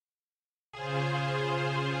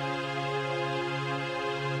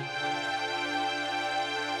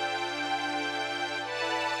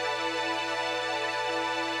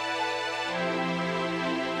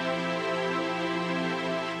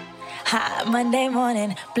Hot Monday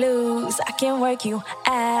morning blues. I can work you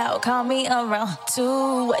out. Call me around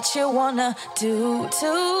 2. What you wanna do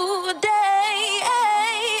today?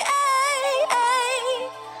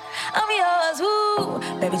 I'm yours, woo.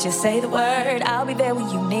 Baby, just say the word. I'll be there when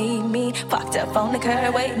you need me. Fucked up on the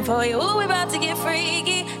curb, waiting for you. Ooh, we about to get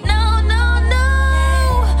freaky. No, no, no.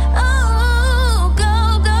 Oh,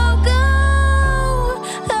 go, go, go.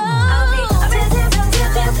 Oh. I'll be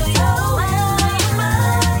till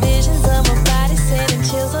your visions of my body sending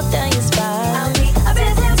chills up down your spine. I'll be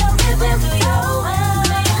till your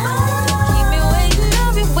keep me waiting,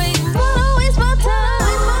 I'll be waiting, but don't waste my time.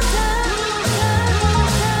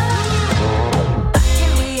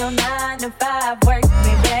 9 to 5, work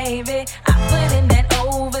me, baby. I put in that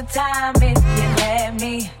overtime if you let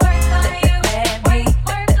me.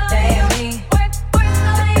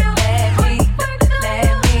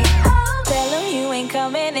 Tell them you ain't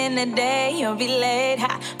coming in today, you'll be late.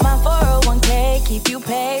 My 401k, keep you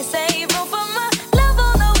paid. Save room for my love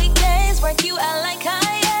on the weekdays. Work you out like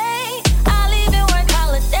Kanye. I'll even work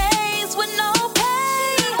holidays with no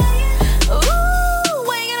pay. Ooh,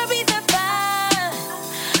 we ain't gonna be that fine.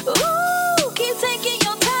 Ooh, keep taking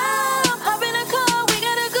your time. Hop in a car, we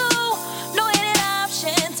gotta go. No hidden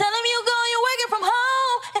option. Tell him you go, you're working from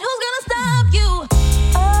home. And who's gonna stop you?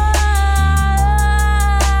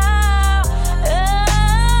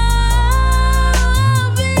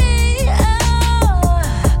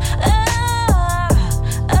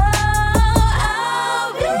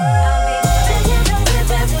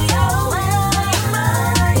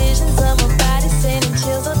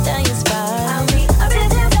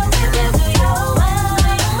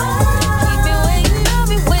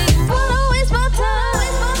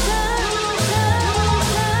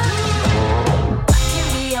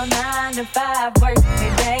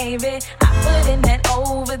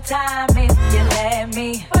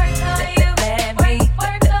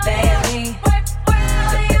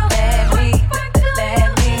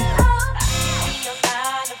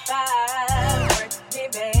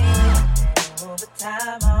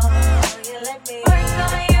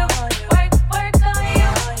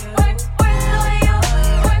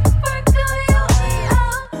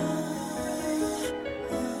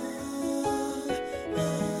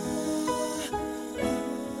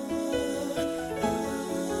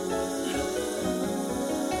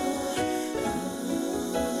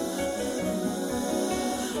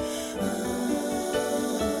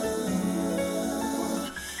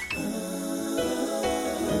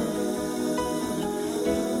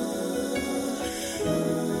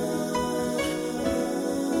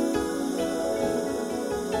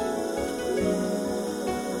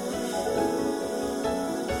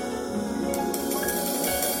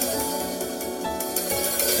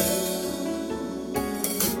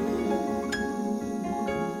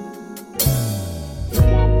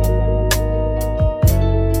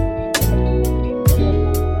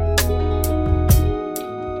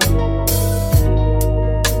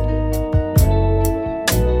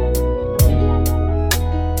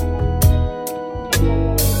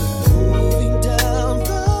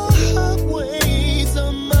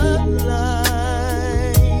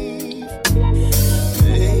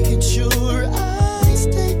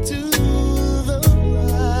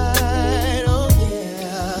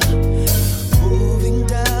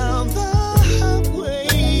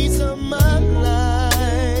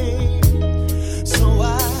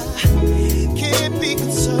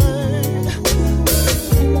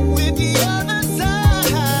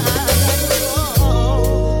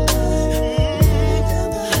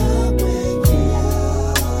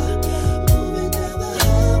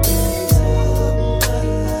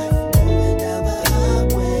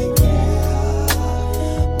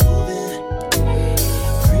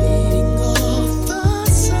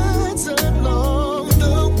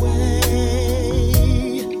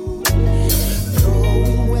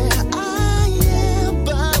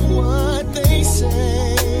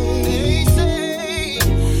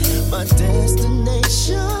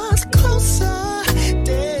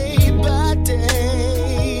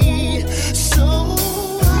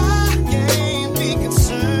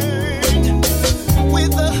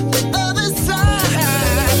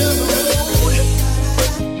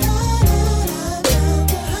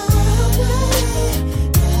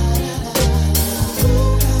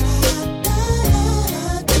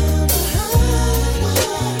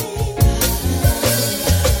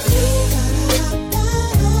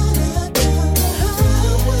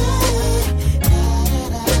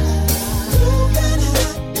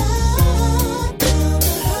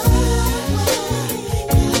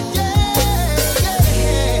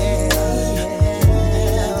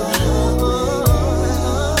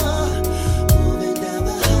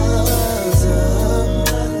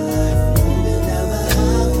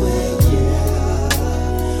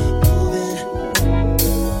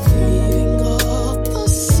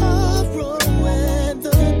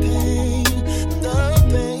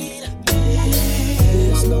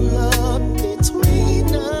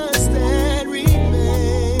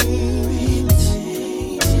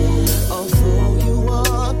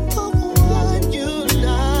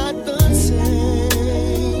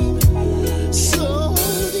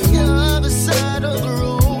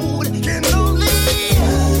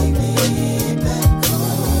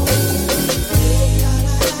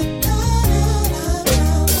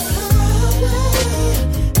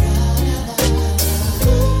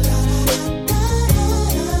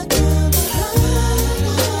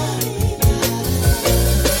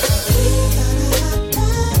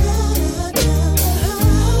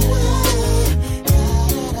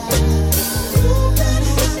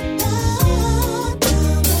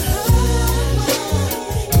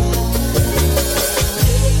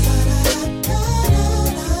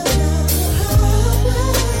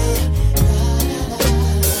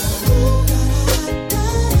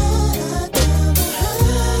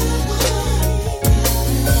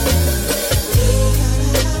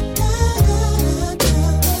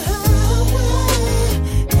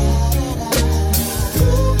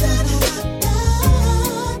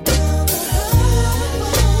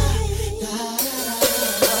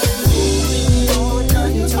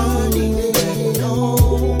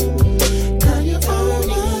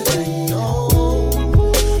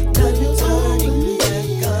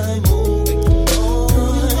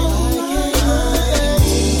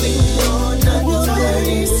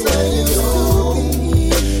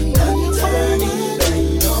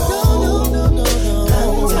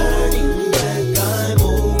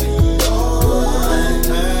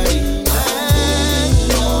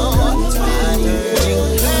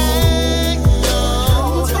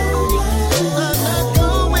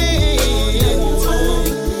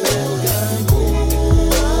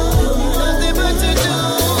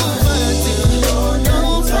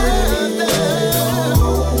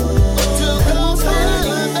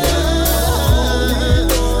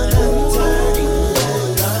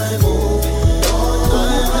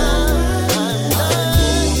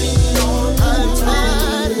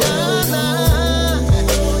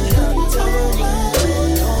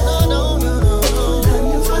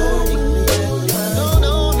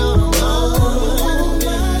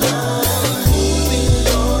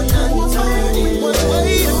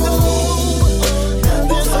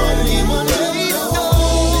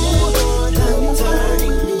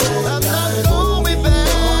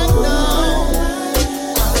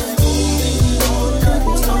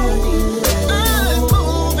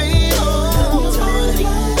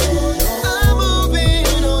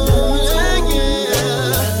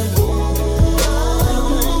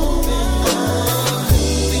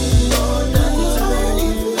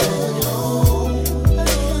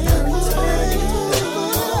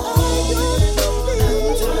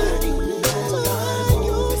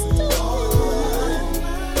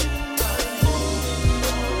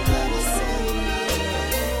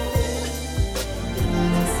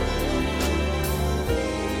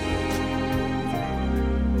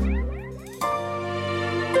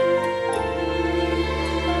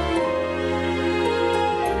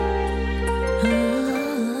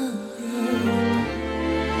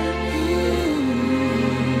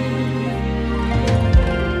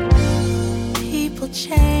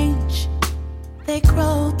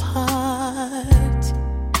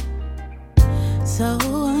 So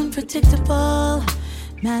unpredictable,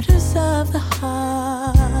 matters of the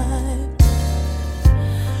heart.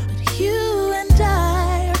 But you and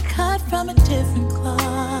I are cut from a different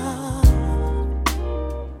cloth.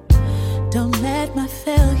 Don't let my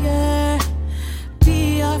failure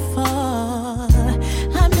be our fault.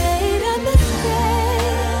 I made a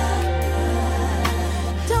mistake.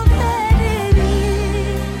 Don't let it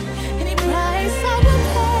in. Any price I will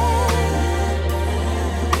pay.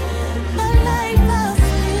 My life I'll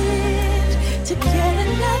spend to get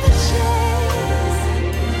another chance.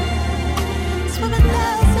 Swim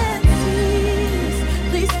 1,000 seas.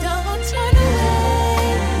 Please don't turn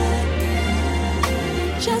away.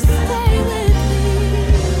 Just stay with me.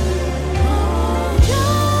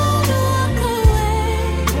 Don't walk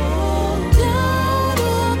away. Don't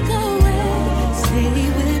walk away. Stay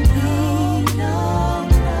with me. No,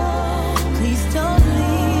 no. Please don't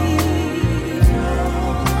leave.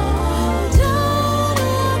 Don't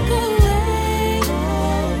walk away.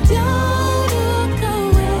 Don't walk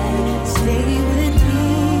away. Stay with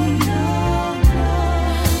me. No, no.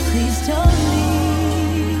 Please don't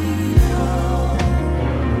leave.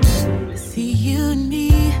 See, you and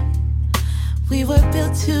me, we were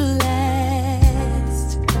built to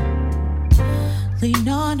last. Lean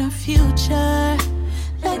on our future,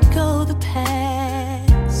 let go the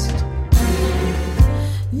past.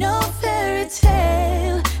 No fairy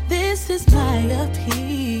tale, this is my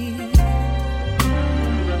appeal.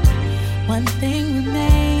 One thing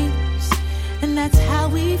remains, and that's how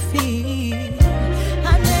we feel.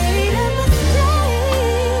 I made a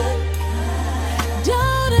mistake.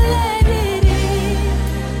 Don't let it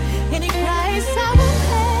in. Any price I will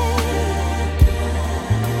pay.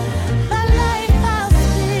 My life I'll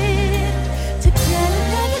spend to get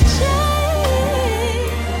another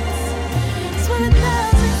chance. Swim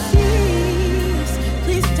 1,000 seas.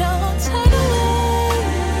 Please don't turn away.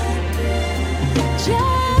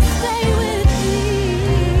 Just stay with me.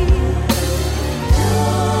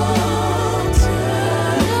 Don't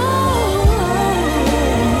turn away.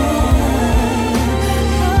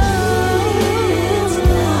 It's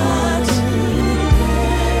not too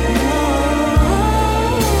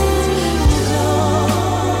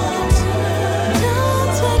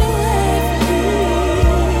Don't turn away from me.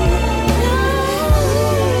 No,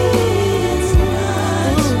 it's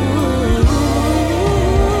not too late.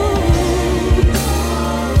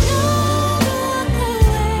 Don't walk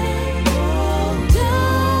away.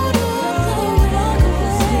 Don't walk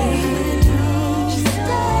away. Stay with me.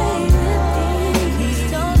 Stay with me. Please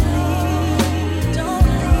don't leave. Don't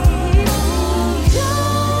leave.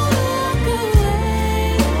 Don't walk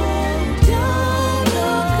away. Don't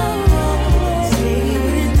walk away. Stay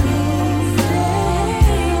with me. Stay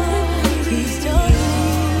with me. Please don't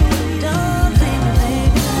leave. Don't leave me,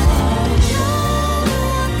 baby. Don't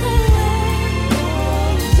walk away.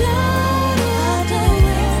 Don't walk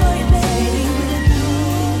away. Stay with me.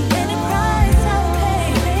 Any price I'll pay,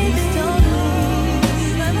 baby. Don't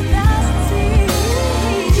leave. Swim 1,000 seas.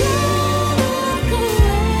 Don't walk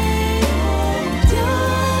away.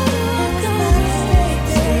 Don't walk away.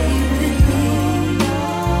 Stay with me.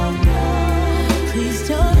 Please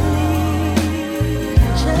don't leave.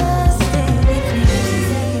 Just stay with me.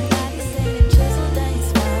 Chiseled down your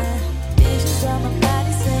spine. Visions of my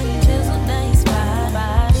body send chiseled down your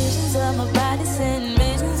spine. Visions of my body send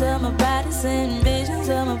visions of my body send visions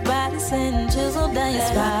of my body send chiseled down your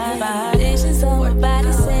spine. Visions of my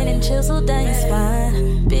body send and chiseled down your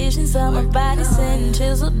spine. Visions of my body send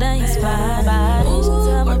chiseled down your spine. Visions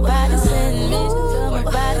of my body send visions of my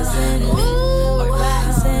body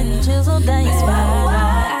send chiseled down your spine.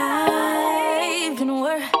 I've been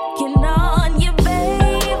working on you,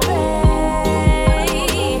 baby.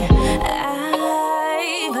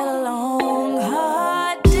 I've had a long,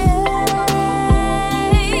 hard day.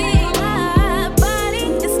 My body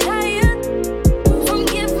is tired from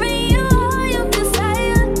giving you all you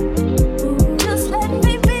desire. Just let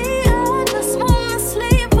me be. I just wanna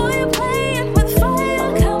sleep while you're playing with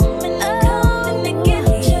fire. Coming to get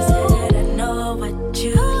you. She said, I know what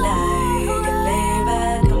you like. I lay by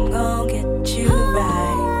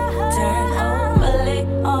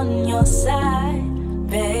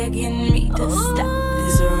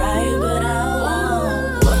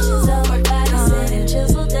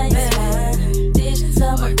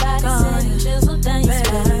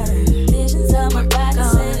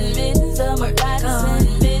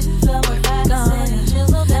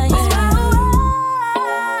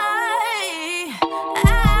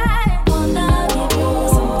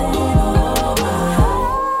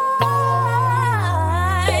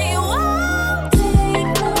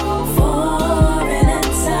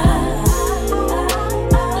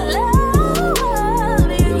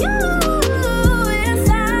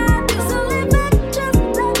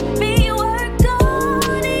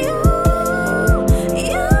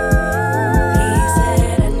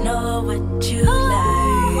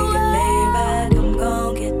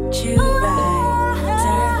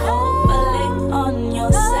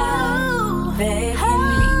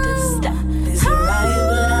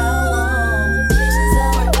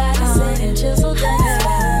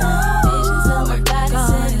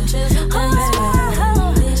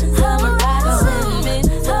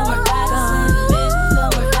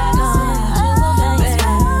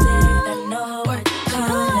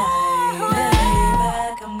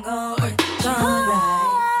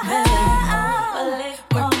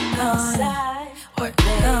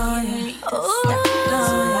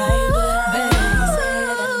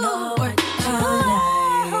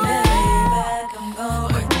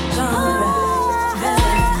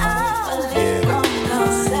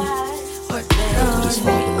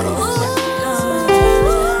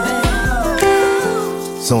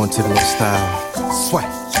So into the little style. Swag,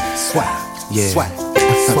 swag, yeah. Swag,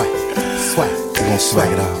 swag, swag. We gon' swag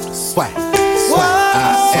it out. Swag, swag.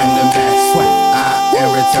 I am the man. Swag. I am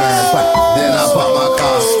return. Swag. Then I bought my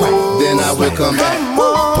car. Swag. Then I will come back.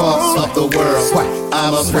 Pumps up the world. Swag.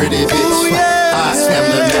 I'm a pretty bitch. I am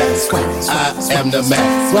the man. I am the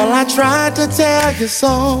man. Well, I tried to tell you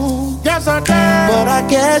so. Yes, I did. But I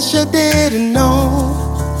guess you didn't know.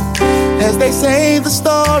 As they say the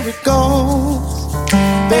story goes,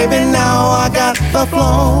 baby, now I got the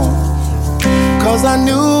flow. Cause I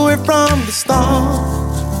knew it from the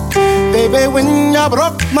start. Baby, when you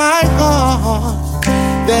broke my heart,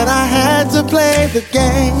 that I had to play the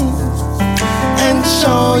game and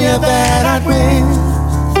show you that I'd win.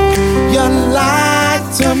 You lied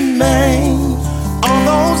to me. All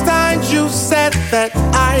those times you said that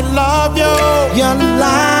I love you, you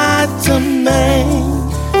lied to me.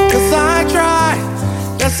 Cause I tried,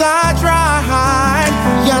 yes I tried.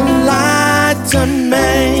 You lied to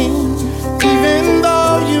me. Even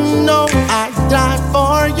though you know I died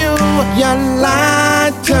for you, you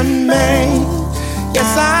lied to me.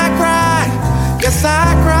 Yes I cried, yes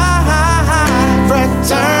I cried.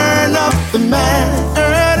 Return of the man,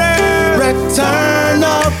 return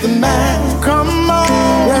of the man. Come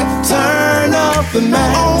on, return of the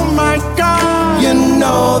man. Oh my God, you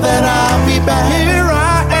know that I'll be back. Here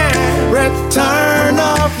I am, return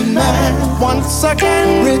of the man. Once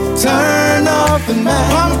again, return of the man.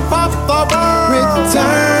 Pump up the bird,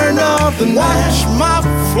 return of the man. Watch my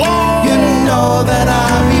flow, you know that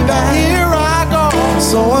I'll be back. Here I go,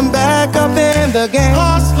 so I'm back up in the game,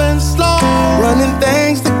 hustling slow, running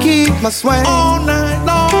things to keep my swing all night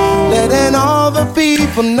long, letting all the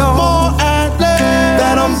people know more at less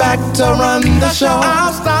that I'm back to run the show.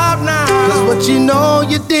 I'll stop now, cause what you know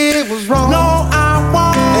you did was wrong. No, I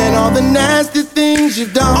won't. And all the nasty things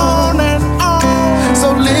you've done on and on.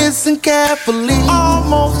 So listen carefully,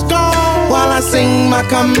 almost gone, while I sing my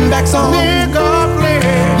comeback song. Nigga, please.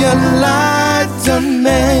 You lied to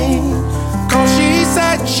me, cause she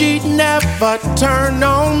said she'd never turn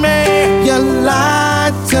on me. You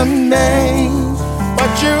lied to me,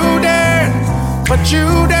 but you did, but you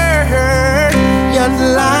did. You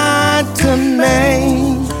lied to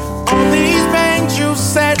me. All these things you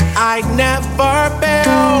said I'd never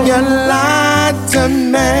build. You lied to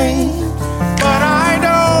me, but I do.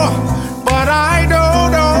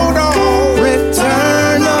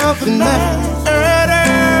 Return of the man,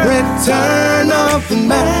 return of the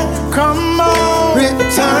man. Come on,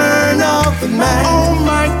 return of the man. Oh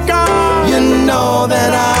my God, you know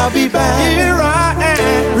that I'll be back. Here I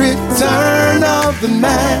am, return of the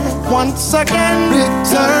man. Once again,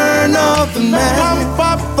 return of the man. Pump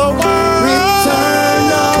up the world,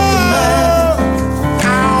 return of the man.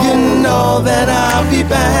 You know that I'll be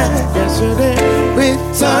back. Yes it is,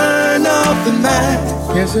 return of the man.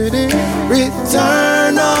 Yes it is,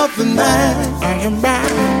 return of the man. I am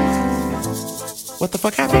back. What the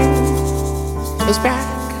fuck happened? It's back.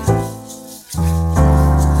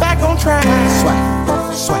 Back on track.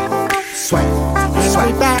 Swag, swag, swag,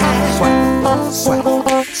 swag, back. swag, swag,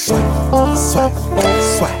 swag, swag,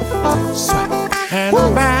 swag, swag, And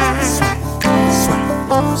I'm back. swag,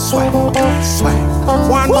 swag, swag.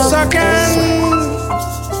 Once again.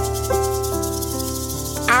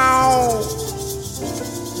 Ow.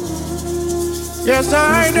 Yes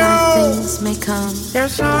I do. Things may come.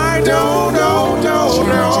 Yes I do.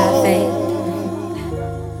 Challenge our fate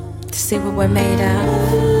to see what we're made of.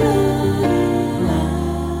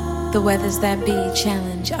 The weathers that be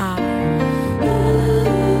challenge our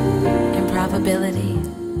improbability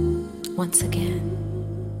once again.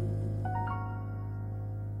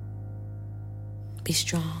 Be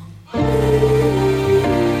strong.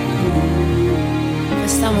 If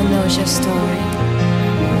someone knows your story,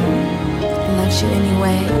 loves you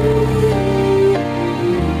anyway,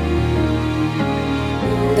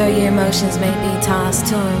 though your emotions may be tossed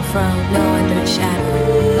to and fro, no under a shadow,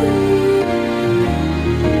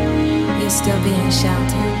 you'll still be in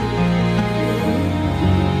shelter.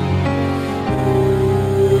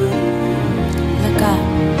 Look up.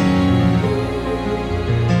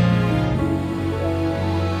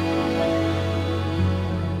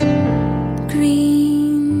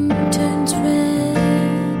 Green turns red,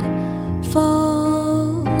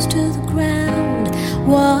 falls to the ground.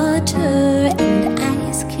 Water and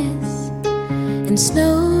ice kiss, and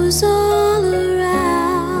snow's all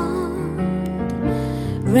around.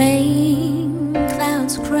 Rain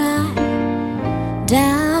clouds cry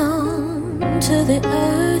down to the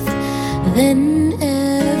earth, then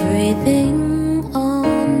everything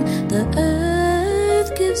on the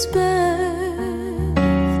earth gives birth.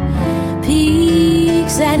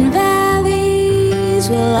 Peaks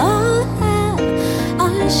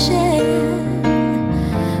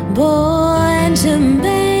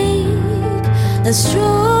the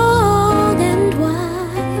strong and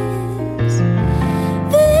wise.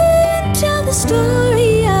 Then tell the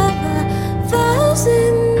story of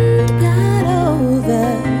 1,000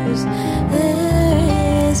 got-overs.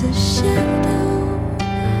 There is a shadow.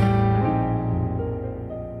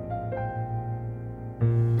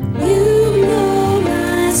 You know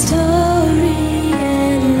my story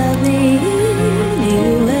and love me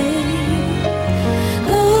anyway.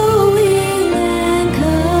 Going and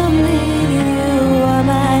coming, you are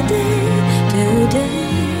my day to day.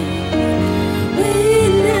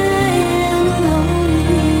 When I am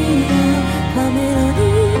lonely, you're coming on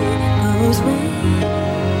eagle's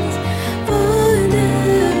wings. Under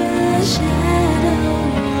a shadow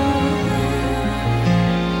of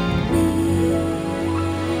me.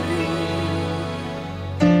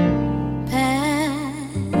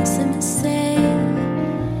 Pessimists say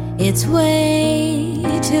it's way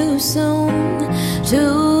too soon to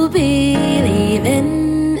believe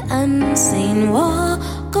in unseen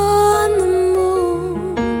walk on the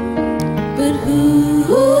moon. But who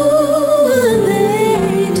are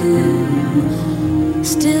they to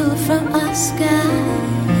steal from our sky?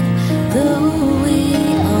 Though we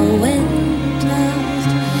are went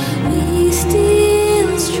lost, we still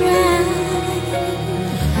strive.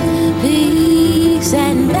 Peaks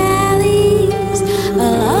and valleys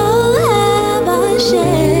all have our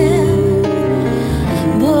share.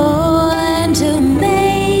 Born to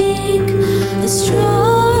make the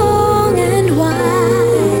strong and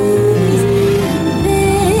wise.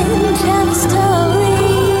 Then tell the story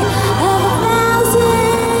of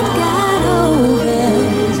 1,000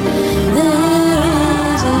 got-overs.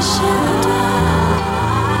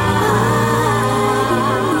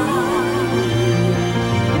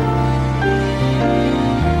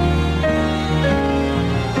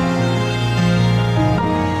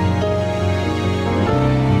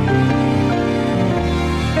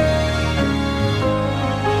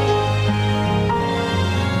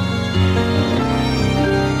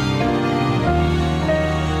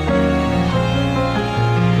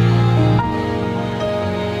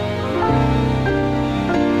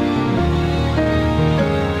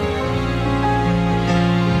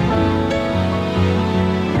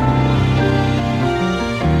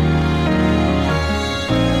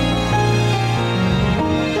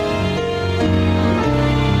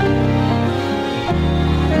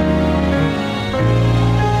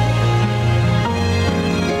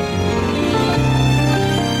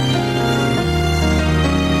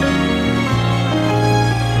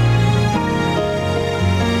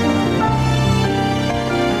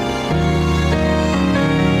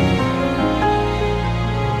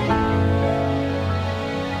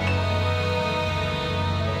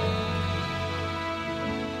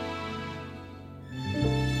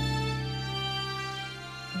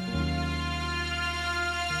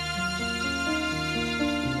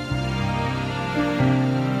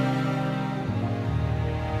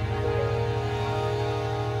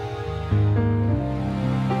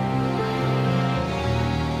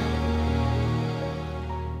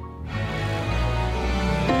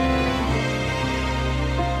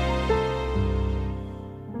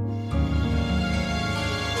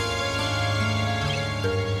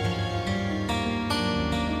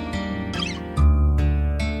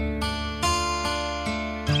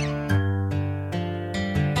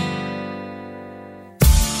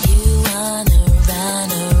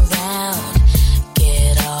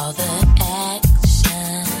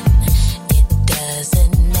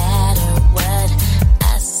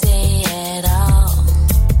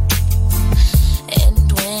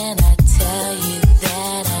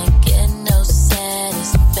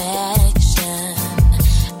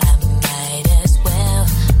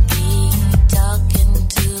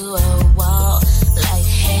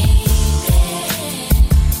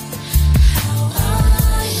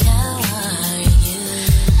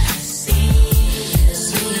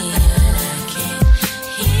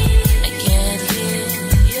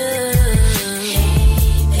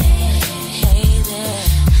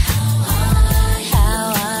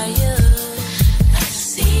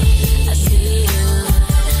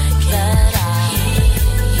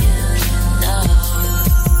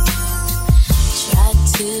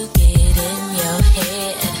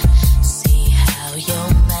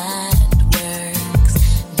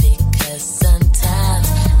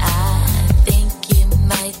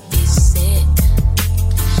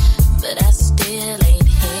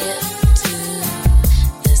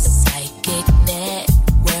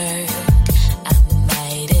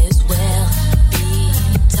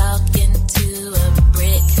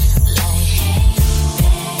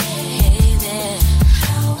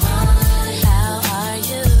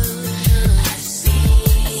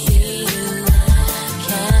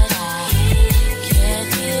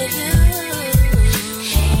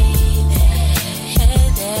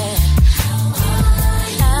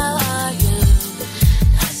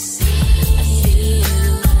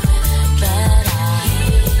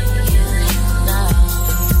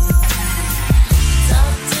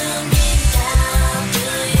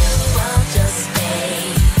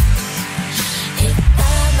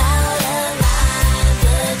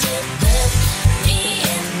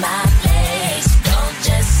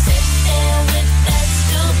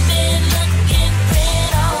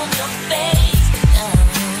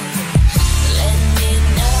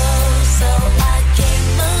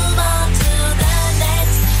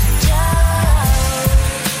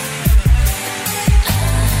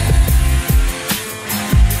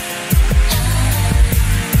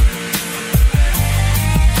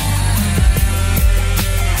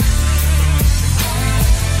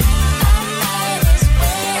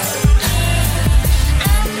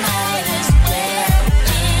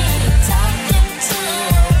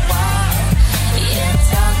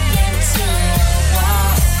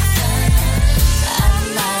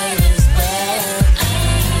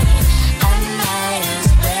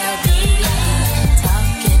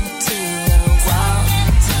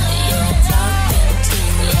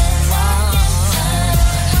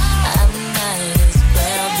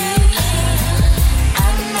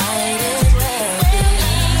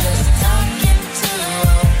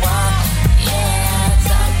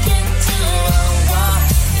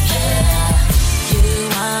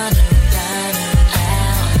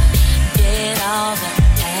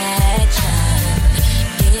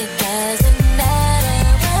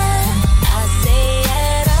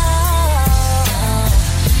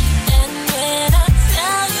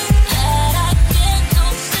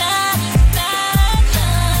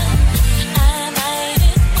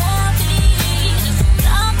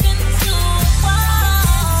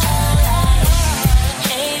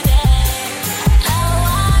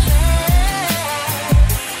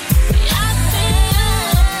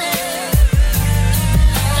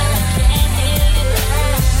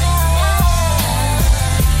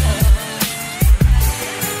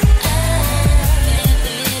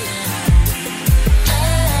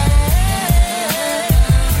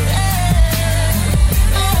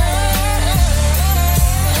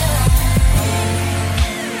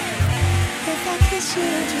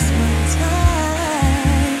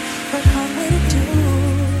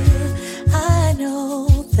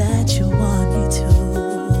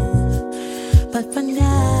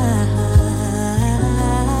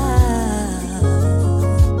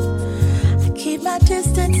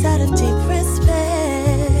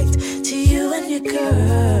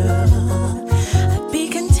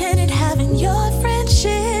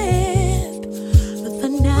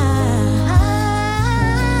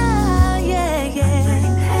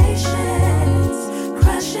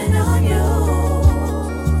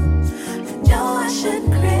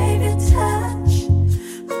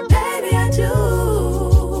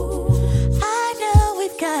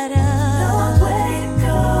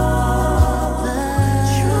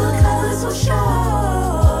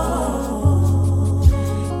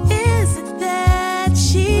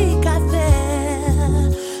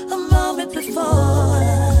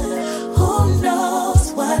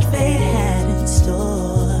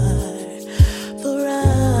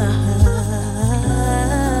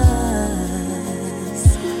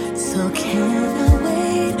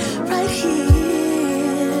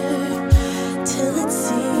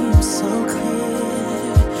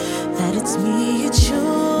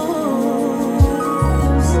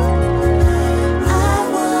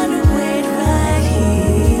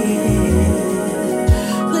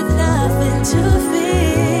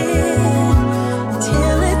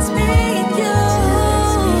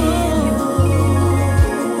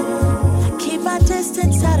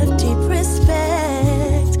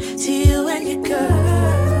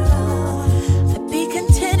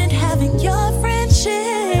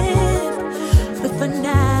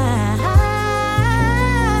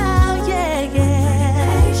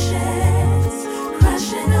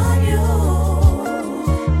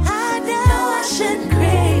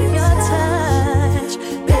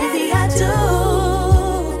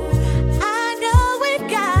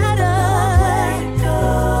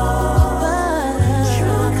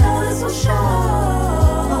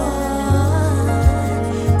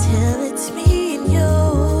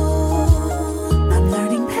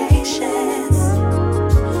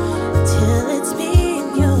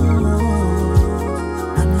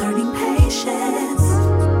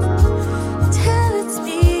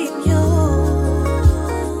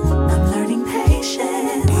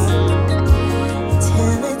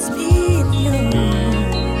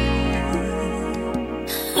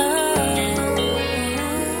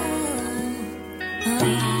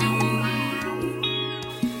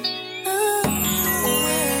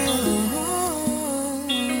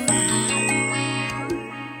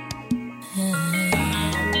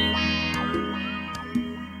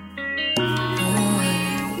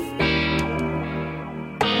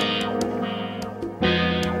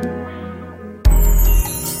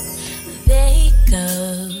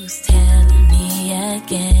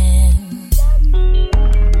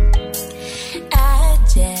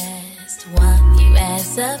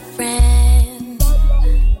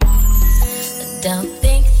 Don't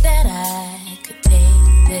think that I could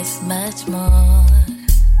take this much more,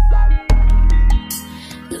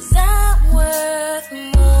 'cause I'm worth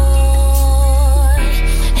more.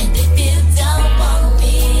 And if you don't want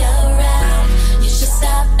me around, you should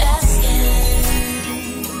stop asking.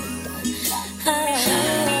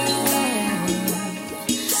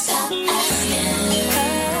 Stop asking.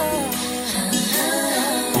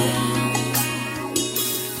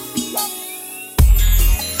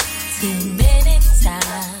 Too many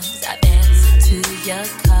times I've answered to your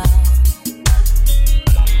call,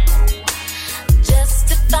 just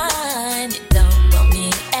to find you don't want me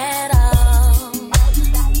at all.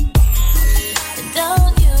 And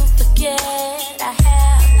don't you forget I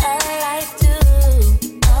have a life too.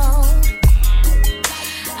 Oh,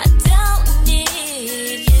 I don't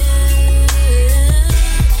need you.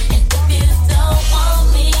 And if you don't want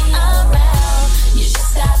me around, you should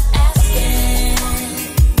stop asking.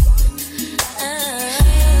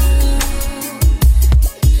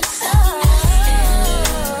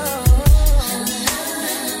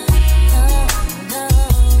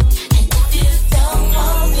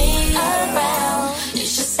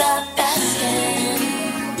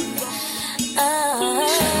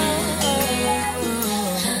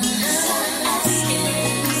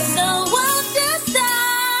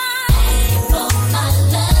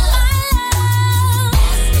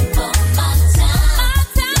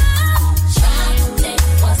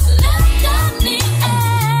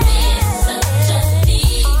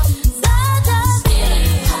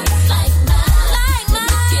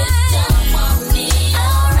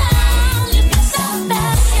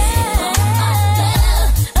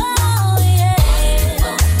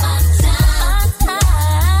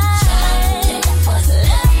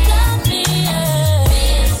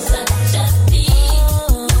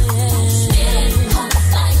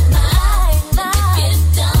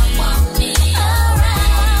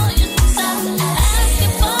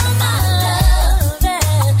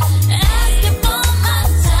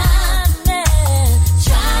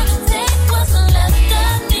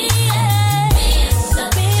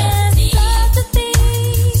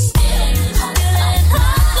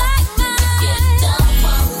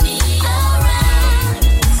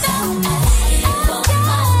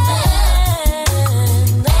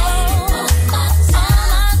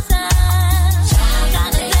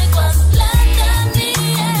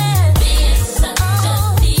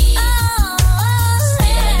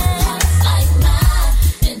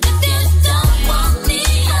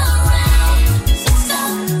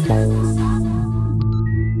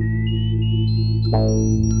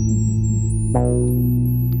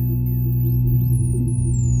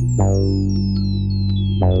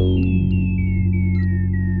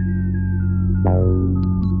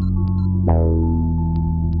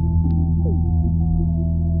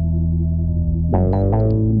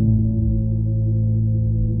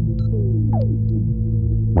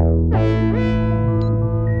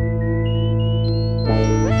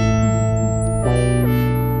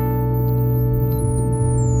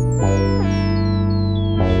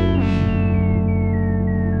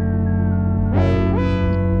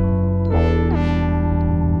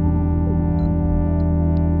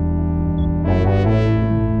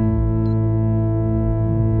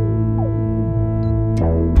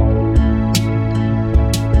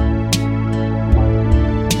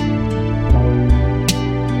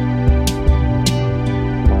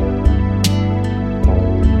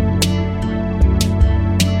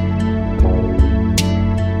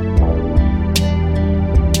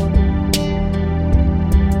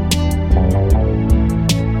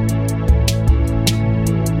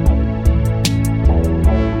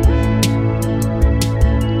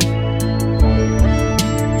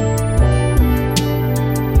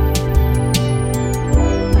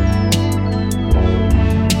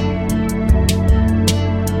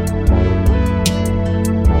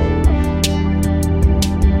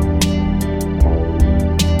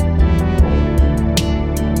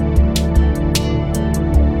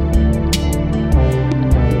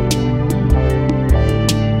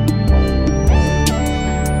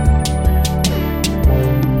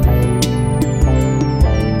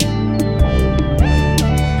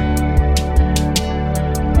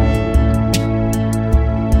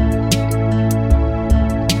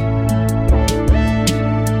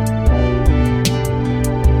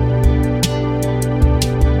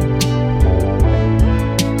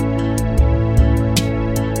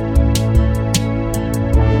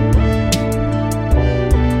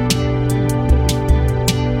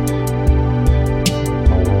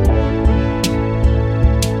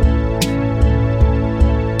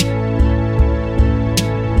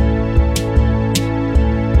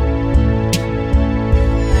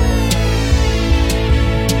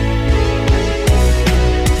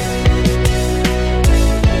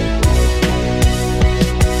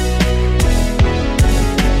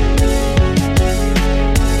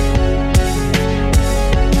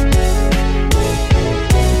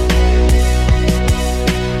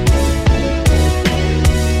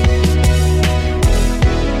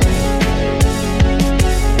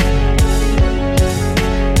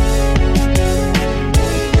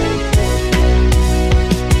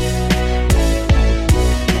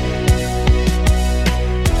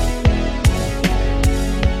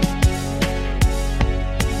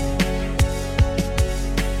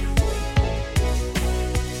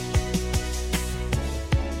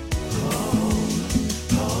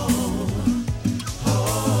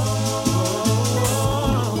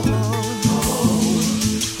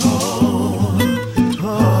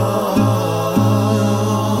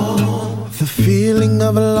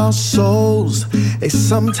 our souls, they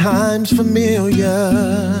sometimes familiar.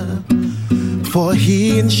 For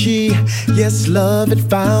he and she, yes, love had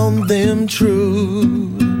found them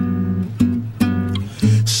true.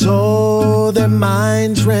 So their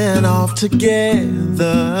minds ran off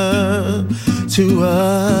together to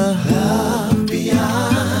a love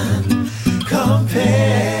beyond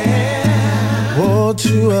compare. Oh,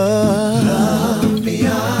 to a love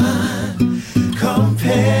beyond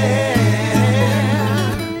compare.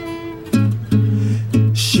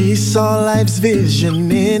 She saw life's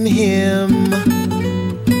vision in him.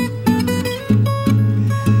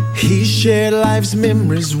 He shared life's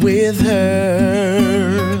memories with her.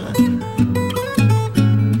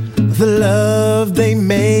 The love they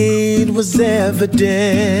made was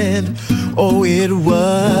evident. Oh, it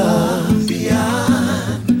was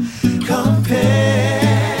beyond compare.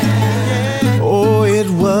 Oh, it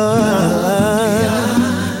was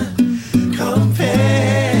beyond compare.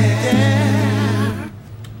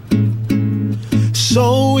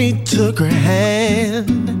 So he took her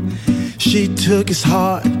hand. She took his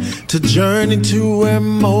heart to journey to where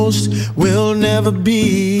most will never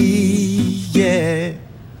be, yeah.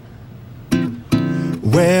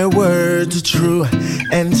 Where words are true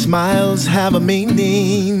and smiles have a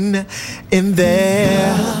meaning in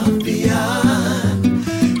there. Love beyond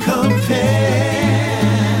compare.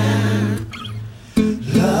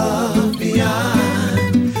 Love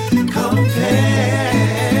beyond compare.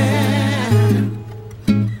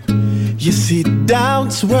 You see,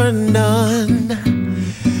 doubts were none,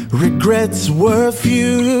 regrets were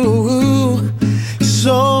few,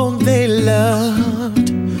 so they loved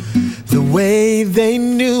the way they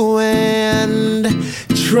knew and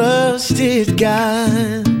trusted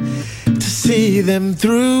God to see them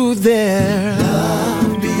through their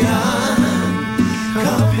love beyond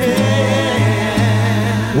compare.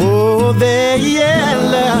 Oh, their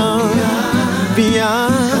love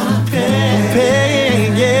beyond compare.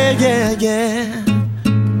 Yeah, yeah, yeah.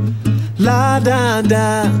 La da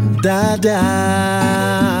da da da.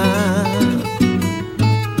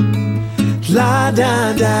 La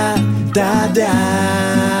da da da da.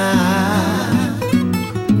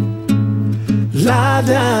 La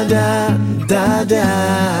da da da da.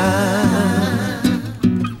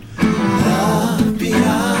 Love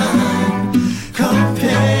beyond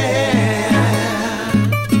compare.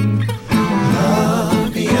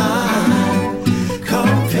 Love beyond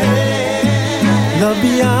compare. Love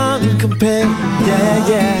beyond compare. Yeah,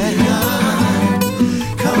 yeah.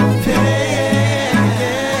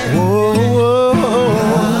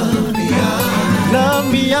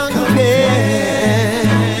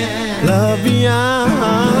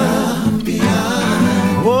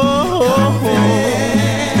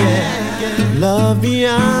 Love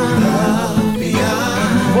beyond, love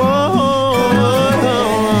beyond, whoa,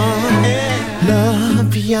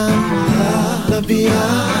 love beyond, love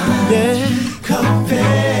beyond, yeah,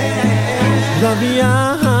 compare, love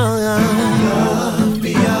beyond, love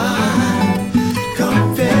beyond,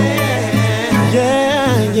 compare,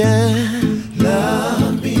 yeah, yeah,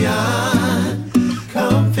 love beyond,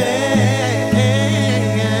 compare.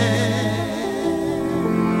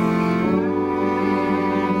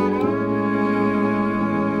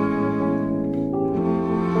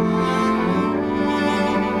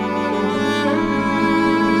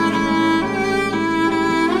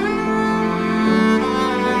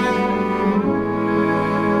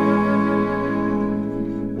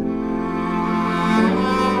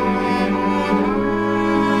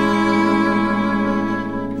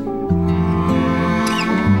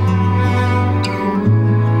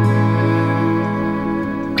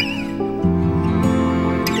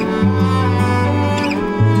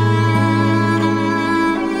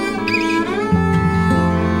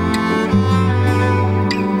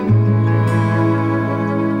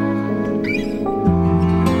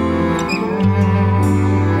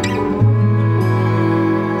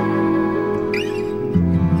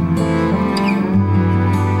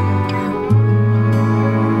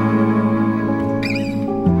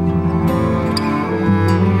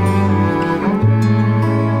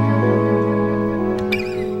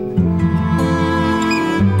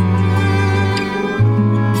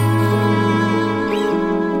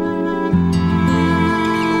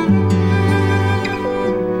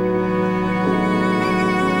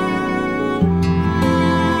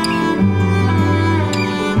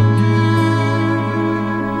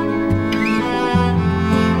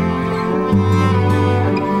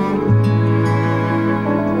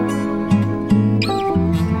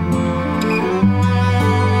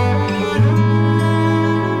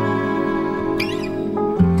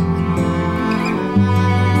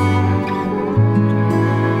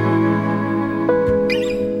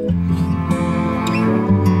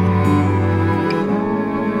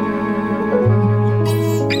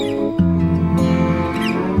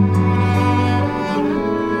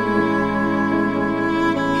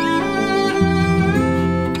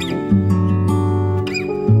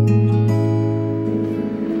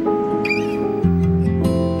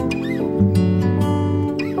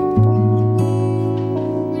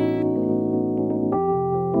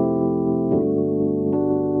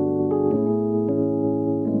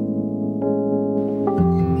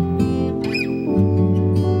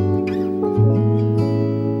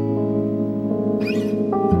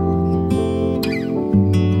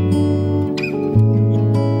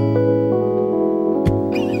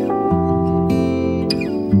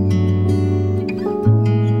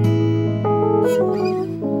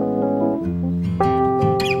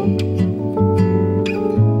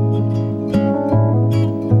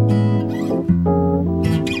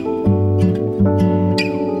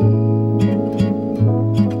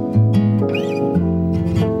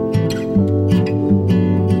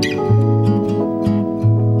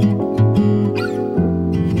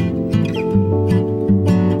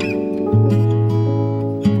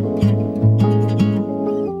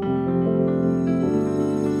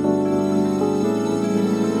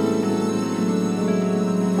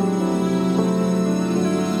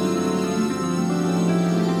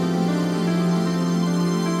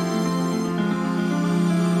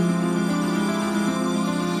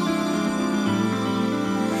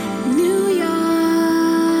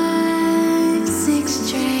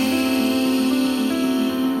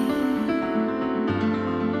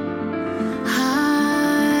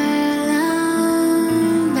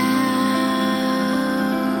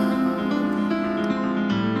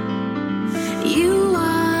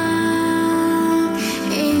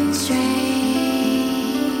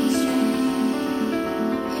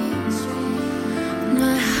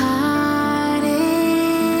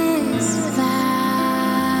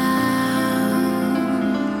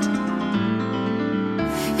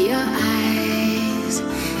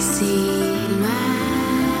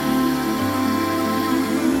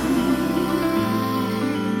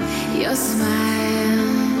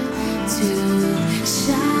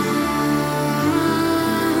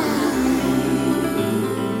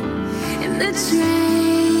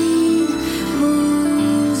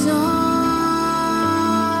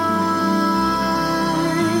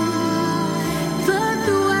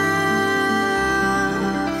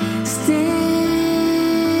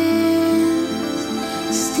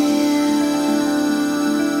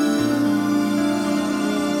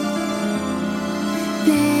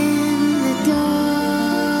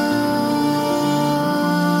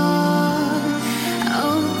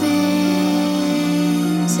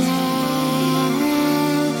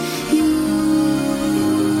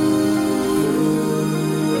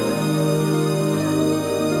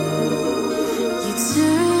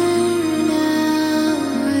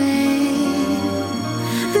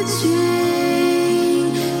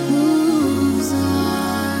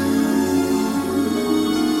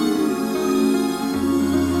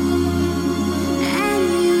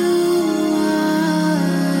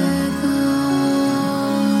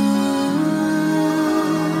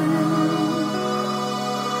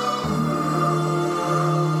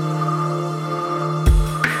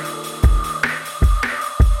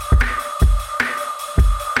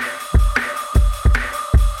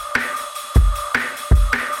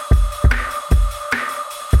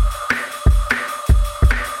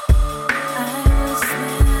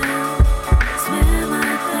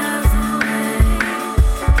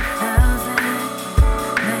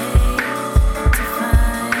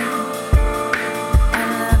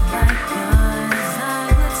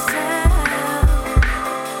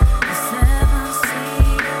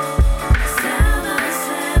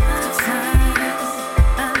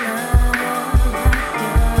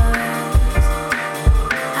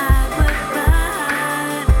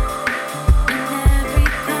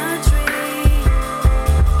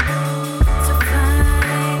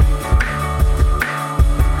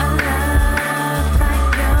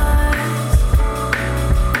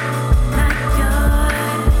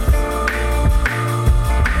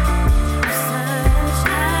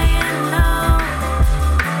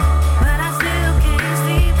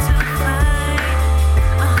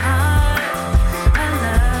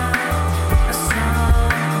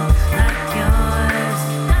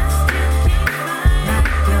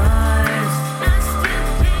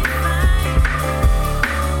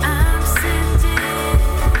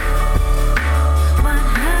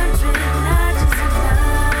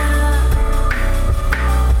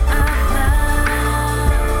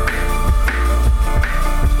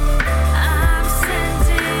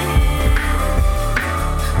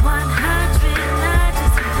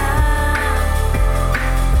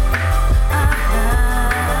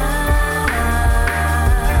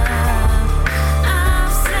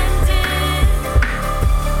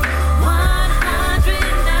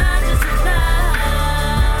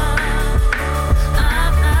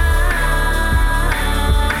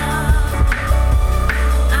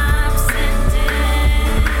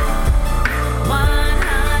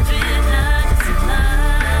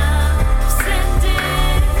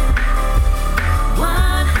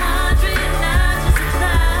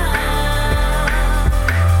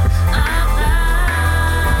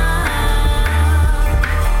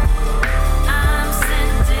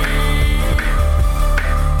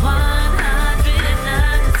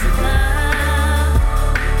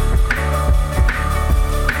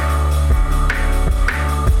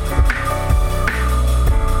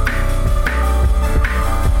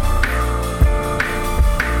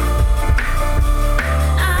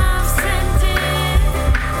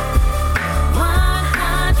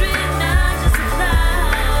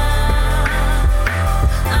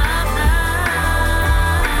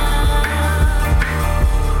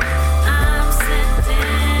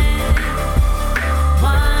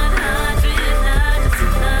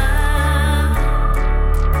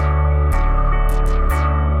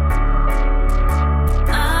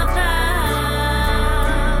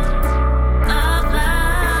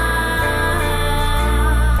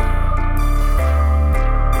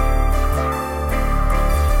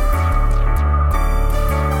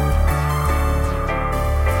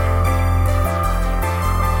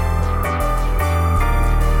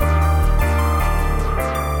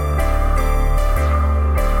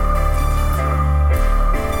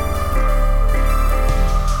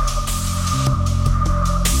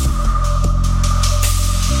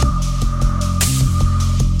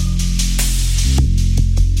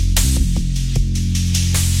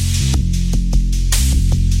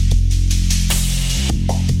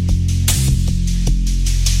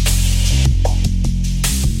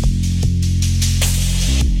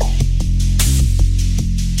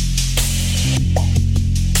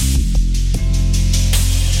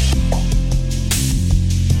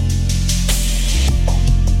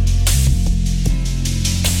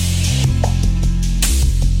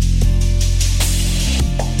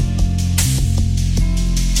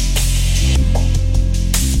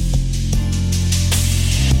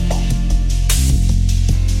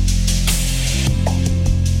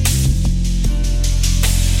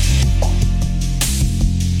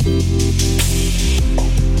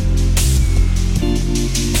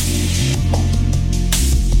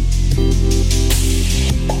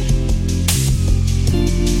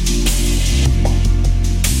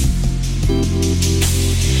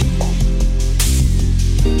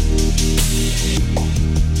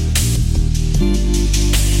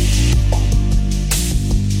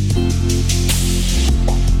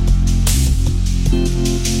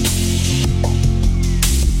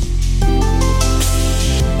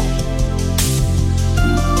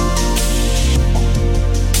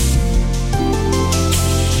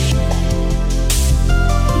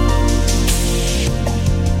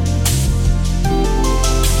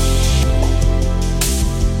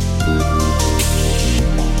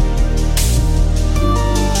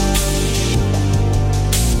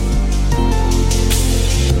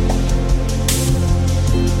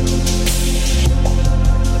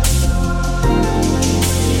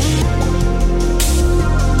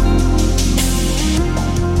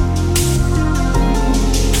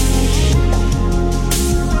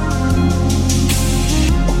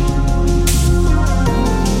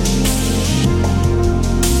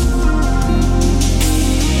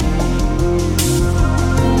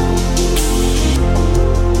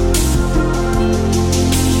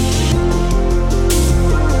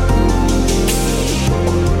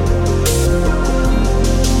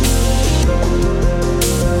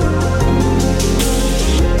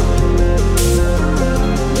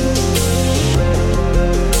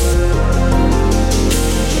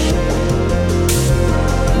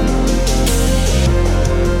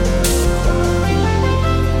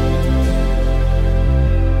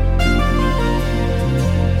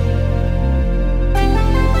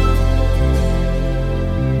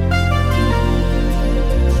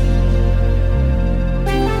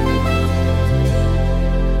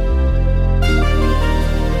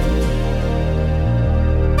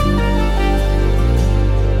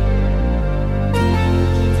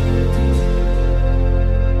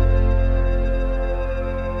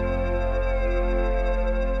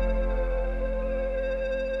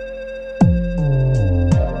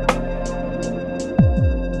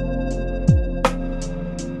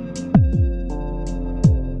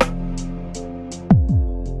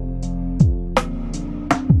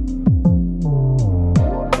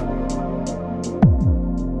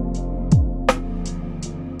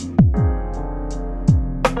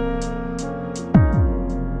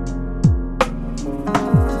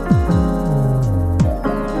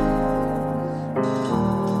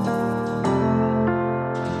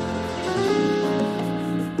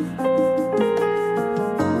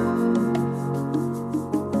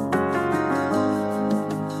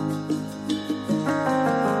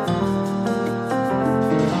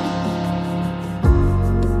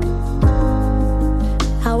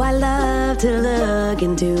 to look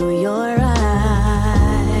into your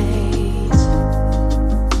eyes,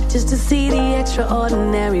 just to see the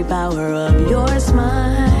extraordinary power of your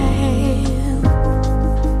smile.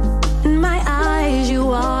 In my eyes, you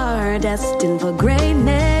are destined for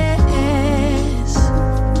greatness.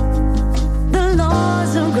 The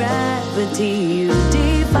laws of gravity you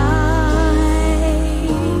defy.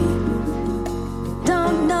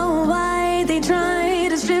 Don't know why they try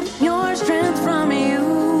to strip your strength from you.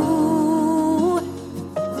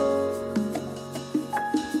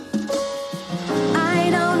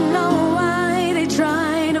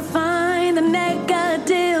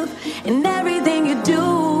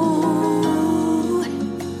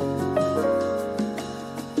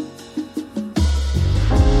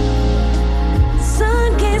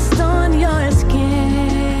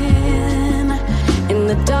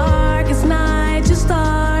 The darkest night, your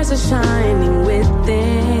stars are shining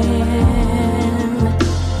within.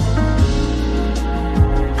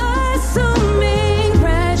 Assuming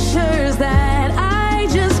pressures that I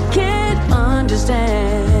just can't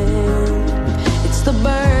understand. It's the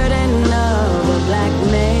burden of a black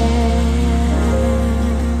man.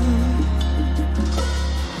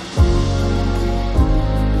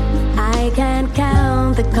 I can't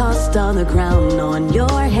count the cost on the crown on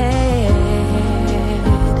your head.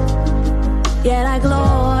 Yet I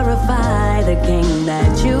glorify the king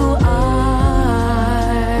that you are.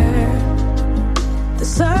 The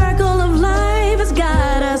circle of life has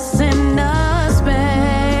got us in a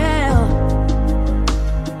spell.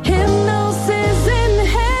 Hypnosis in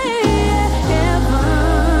heaven.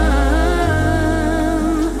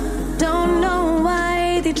 Don't know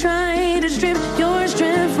why they try to strip your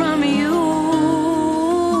strength from you.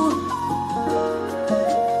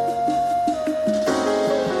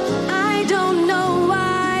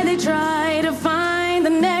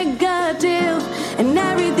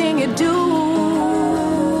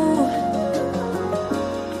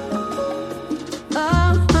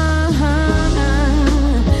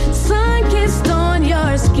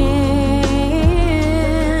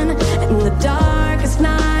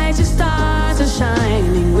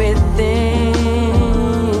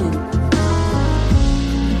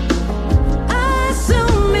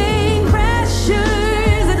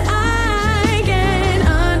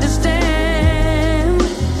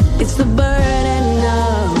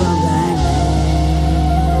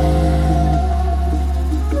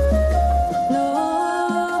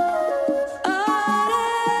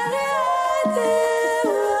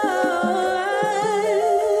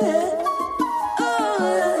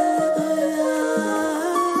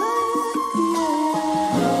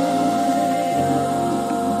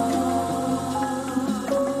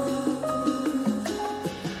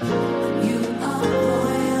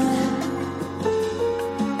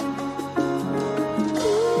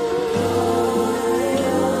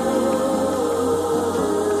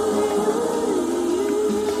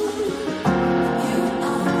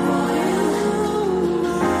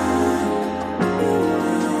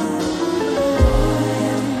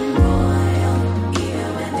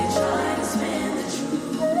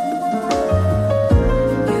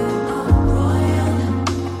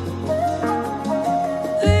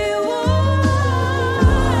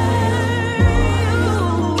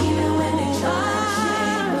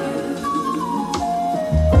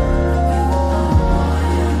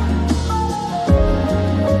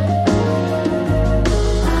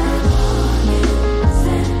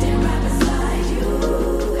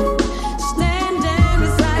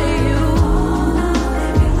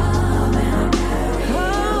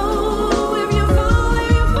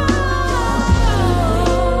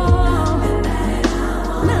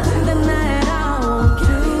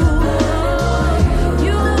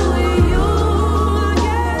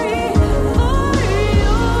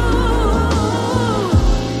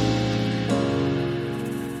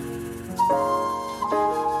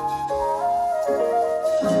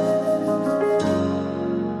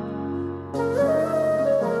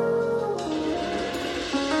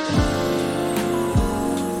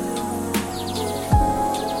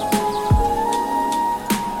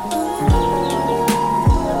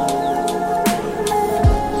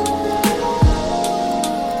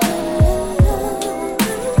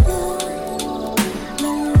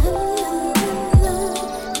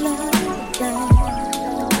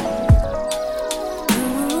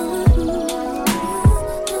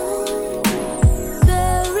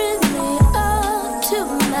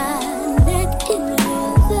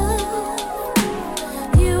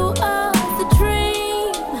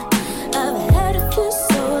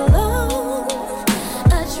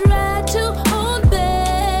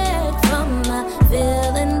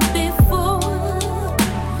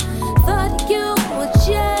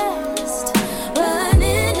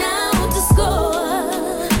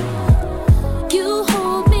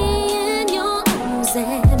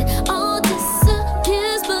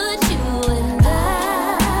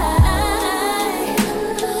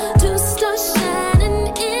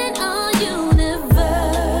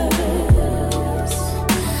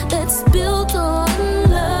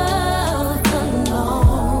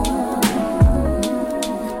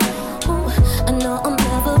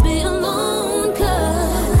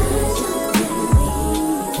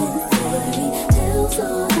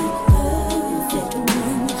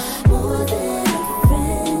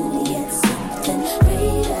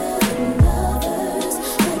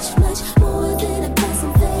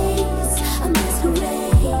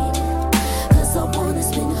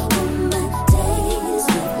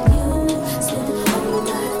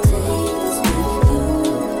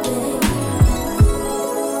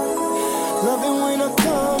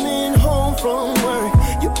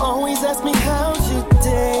 how's your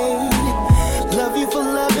day? Love you for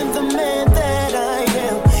loving the man that I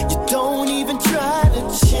am. You don't even try to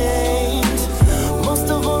change. Most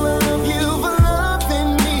of all, I love you for loving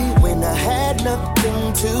me when I had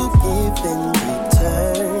nothing to give in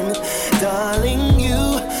return. Darling, you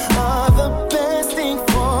are the best thing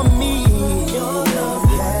for me. Your love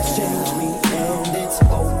has changed me and it's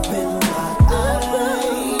opened my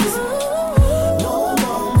eyes. No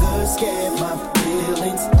longer scared, my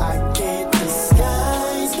feelings I can't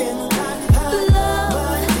disguise. Can I hide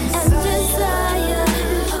my desire?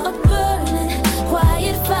 A burning,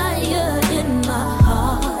 quiet fire in my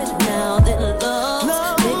heart. Now that love's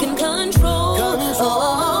taking control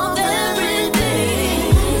of everything.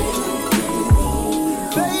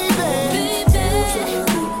 Baby,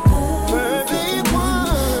 perfect one.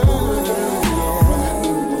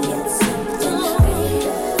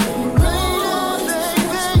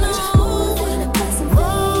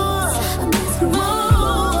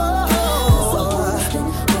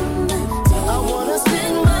 I wanna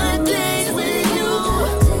spend my days with you,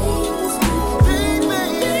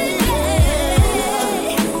 baby.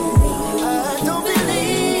 I don't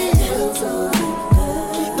believe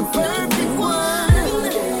the perfect one.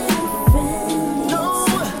 No,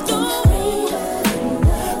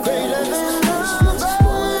 greater than lovers. I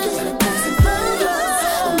wanna spend my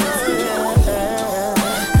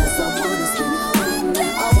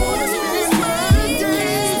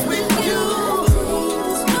days with you,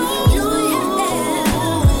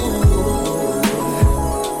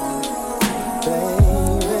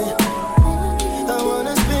 baby. I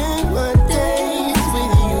wanna spend my days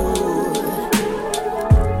with you.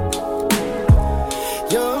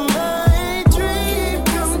 You're my dream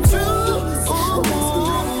come true.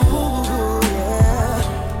 Yeah.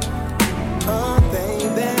 Oh,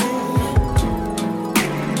 baby.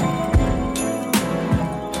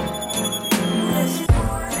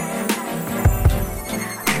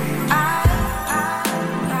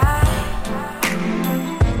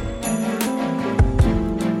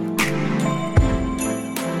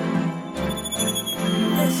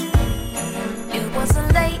 It was a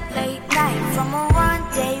late, late night from a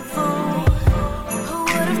rendezvous. Who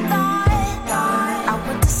would have thought? I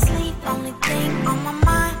went to sleep, only thing on my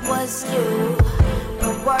mind was you.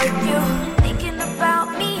 But were you thinking about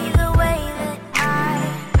me the way that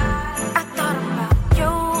I thought about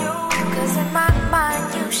you? 'Cause in my mind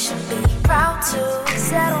you should be proud to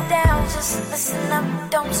settle down, just listen up,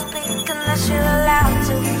 don't speak unless you're allowed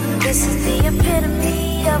to. This is the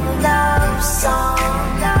epitome of a love song,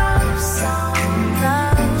 love song,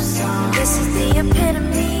 love song. This is the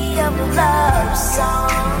epitome of a love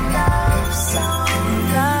song, love song,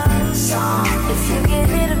 love song. If you get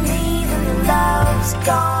rid of me, then the love's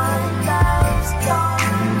gone, love's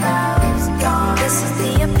gone, love's gone. This is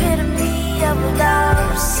the epitome of a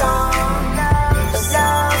love song, a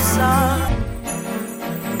love song.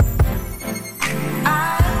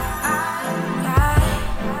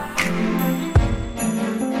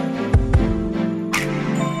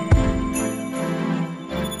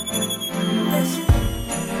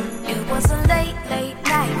 It was a late, late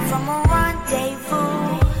night from a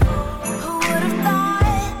rendezvous. Who would have thought?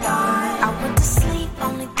 I went to sleep,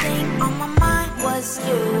 only thing on my mind was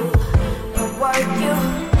you. But were you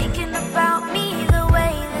thinking about me the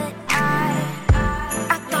way that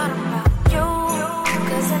I thought about you?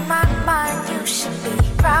 'Cause in my mind you should be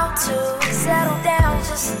proud to settle down,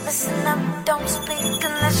 just listen up, don't speak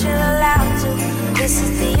unless you're allowed to. This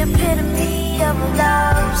is the epitome of a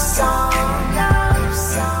love song, love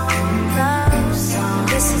song, love song.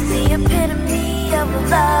 This is the epitome of a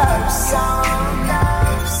love song,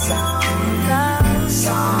 love song, love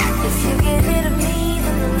song. If you get rid of me,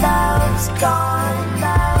 then the love's gone,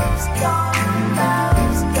 love's gone,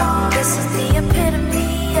 love's gone. This is the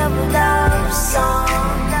epitome of a love song,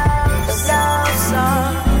 a love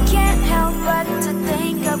song. Can't help but to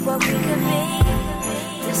think of what we could be.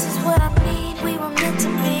 This is what I need, we were meant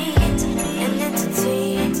to be. An entity,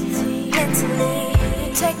 mentally. You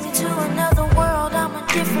take me to another world, I'm a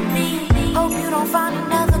different me. Hope you don't find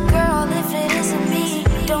another girl if it isn't me.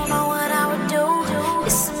 Don't know what I would do,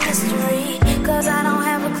 it's a mystery. 'Cause I don't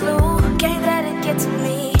have a clue, can't let it get to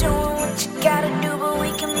me. Doing what you gotta do, but we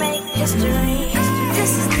can make history.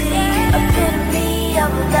 This is the epitome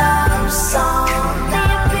of a love song, the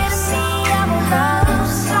epitome of a love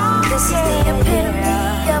song. This is the epitome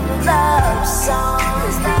of a love song,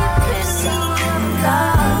 it's the epitome of a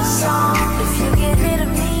love song. If you get rid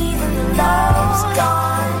of me, then the love's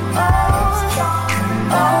gone, oh,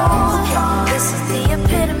 oh, oh. This is the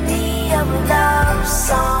epitome of a love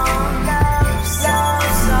song, love song.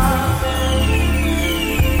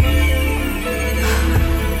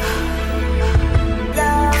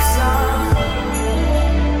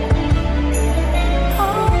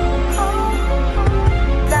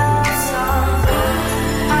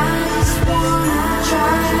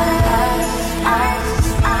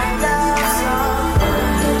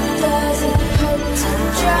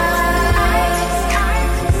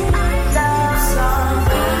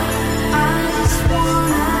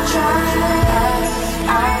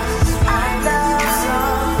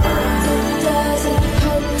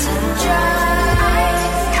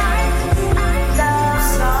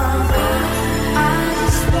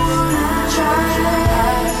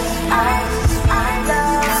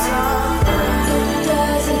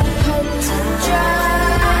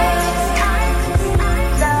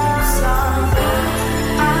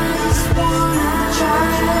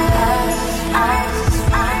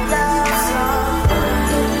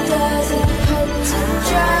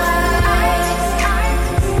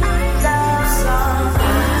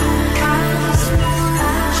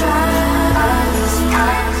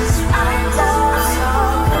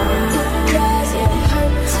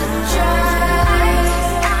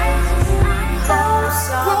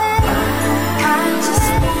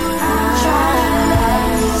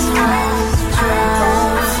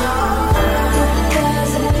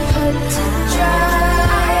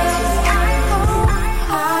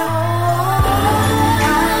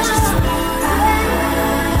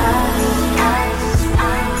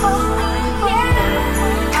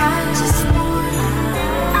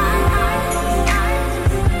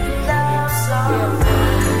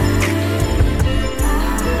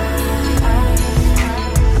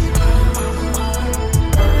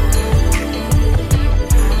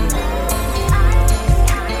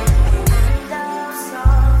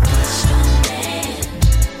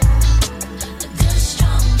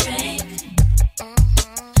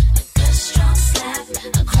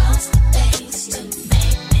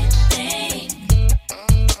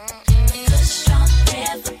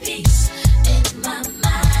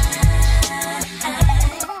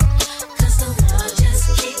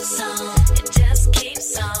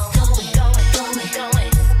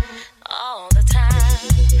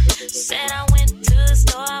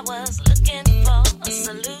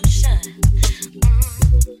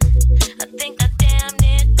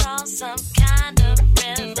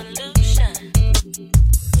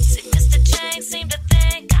 gang seemed to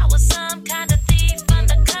think I was some kind of thief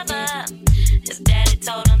undercover. His daddy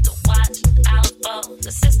told him to watch out for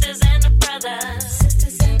the sisters and the brothers.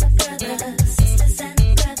 Sisters and the brothers. Sisters and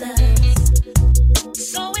the brothers.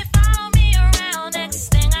 So he followed me around. Next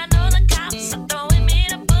thing I know, the cops are throwing me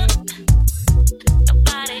the book.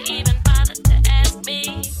 Nobody even bothered to ask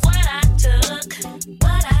me what I took.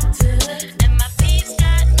 What I took. And my peeps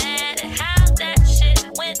got mad at how that shit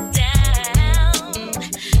went down.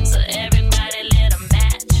 So everybody lit a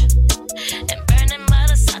match and burned that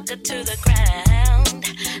mother sucker to the ground.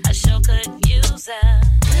 I sure could use a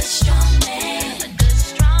good strong man, a good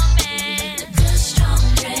strong man, a good strong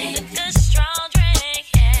drink, a good strong drink,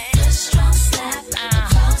 yeah, good strong slap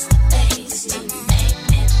across the face to make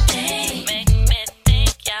me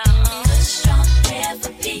think, y'all. Good strong prayer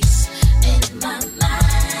for peace in my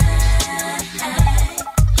mind,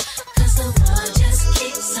 'cause the war just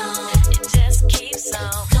keeps on, it just keeps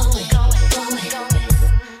on going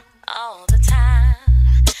all the time.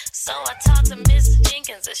 So I talked to Mrs.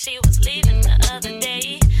 Jenkins as she was leaving the other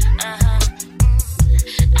day.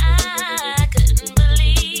 I couldn't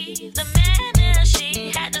believe the manner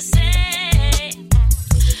she had to say.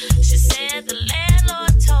 She said the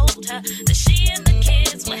landlord told her that she and the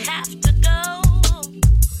kids would have to go.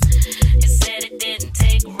 He said it didn't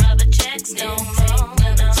take rubber checks no more.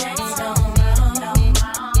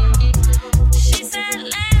 She said,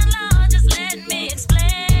 landlord, just let me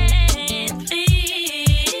explain,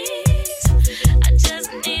 please. I just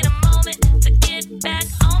need a moment to get back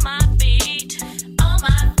on my feet. On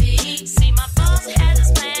my feet. See, my boss had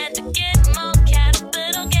this plan to get more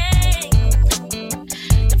capital gain.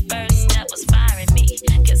 The first step was firing me.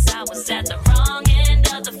 Guess I was at the wrong end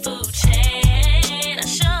of the food chain. I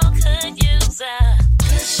sure could use a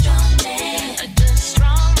good strong man, a good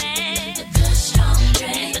strong man, a good strong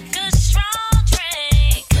drink, a good strong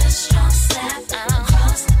drink, a good strong slap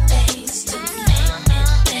across the face to make me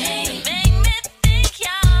think,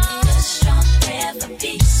 y'all. A good strong prayer for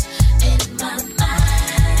peace in my mind,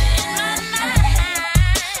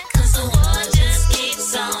 'cause the war just keeps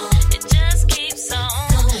on, it just keeps on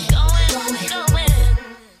going.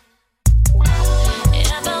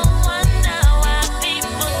 Ever wonder why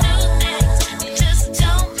people do things that just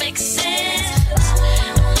don't make sense?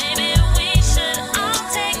 Maybe we should all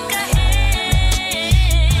take a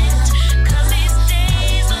hint, 'cause these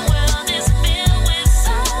days the world is filled with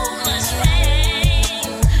so much pain.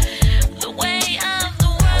 The way of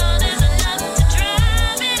the world is enough to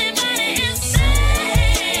drive anybody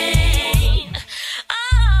insane.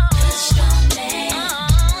 Good strong man,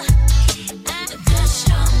 a good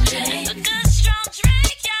strong drink, a good strong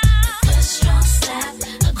drink, y'all. A good strong slap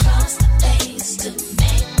across the face to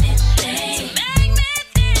make me think.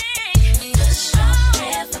 A good strong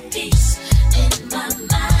prayer for peace in my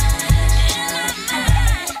mind,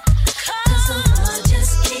 'cause the war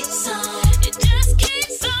just keeps on, it just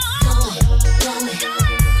keeps on going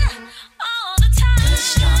all the time. Good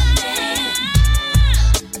strong man,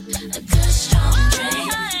 a good strong drink,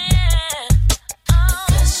 a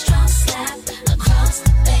good strong slap across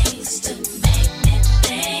the face to make me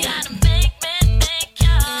think. Gotta make me think,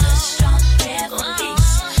 y'all. A good strong prayer for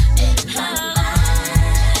peace in my mind,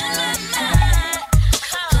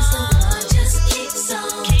 'cause the war just keeps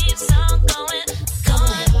on going.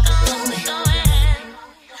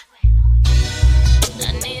 I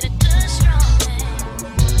need a good strong man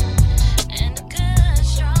and a good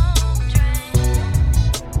strong drink,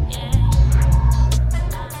 yeah.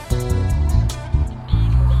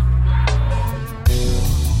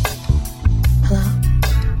 Hello?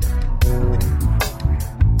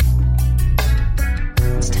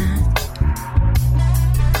 It's time.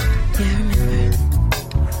 Yeah, I remember.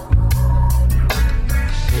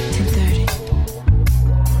 10:30.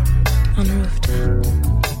 On the rooftop.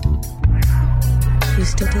 You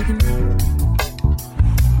still digging me?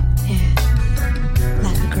 Yeah.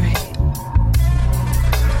 Like a grave.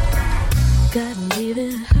 Gotta leave in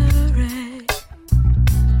a hurry.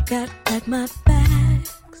 Gotta pack my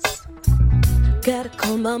bags. Gotta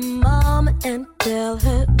call my mama and tell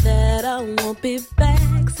her that I won't be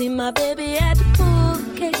back. See, my baby had to pull the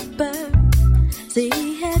caper. See, he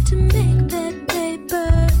had to make that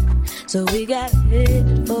paper. So we got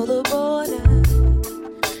head for the border.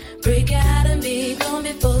 Break out and be gone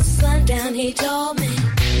before sundown, he told me.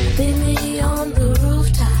 Meet me on the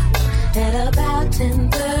rooftop at about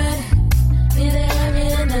 10:30. Be there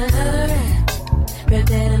in a hurry.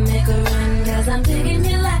 Prepare to make a run, 'cause I'm digging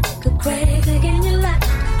you like a grave, digging you like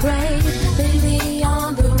a grave. Meet me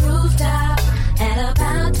on the rooftop at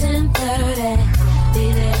about 10:30. Be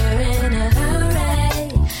there in a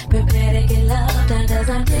hurry. Prepare to get loved down, 'cause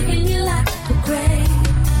I'm digging you like a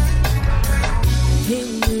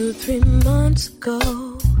 3 months ago,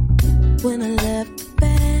 when I left the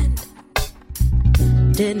band,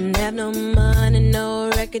 didn't have no money,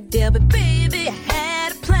 no record deal, but baby, I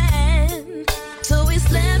had a plan. So we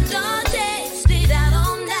slept all day, stayed out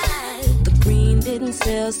all night. The green didn't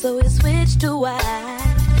sell, so we switched to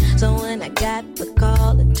white. So when I got the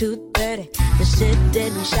call at 2:30, the shit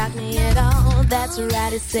didn't shock me at all. That's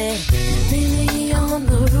right, it said, meet me on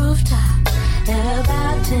the rooftop at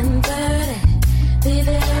about 10:30. Be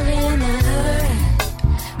there in a hurry.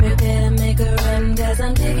 Prepare to make a run, cause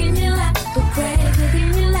I'm taking you like the grave,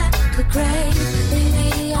 taking you like the grave. Meet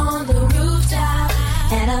me on the rooftop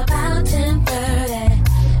at about 10:30.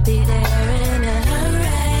 Be there in a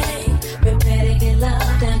hurry. Prepare to get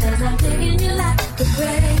loved down, cause I'm taking you like the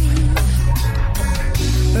grave.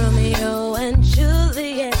 Romeo and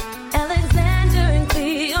Juliet, Alexander and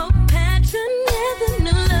Cleopatra, never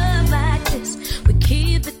knew love like this. We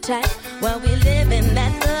keep it tight while we live in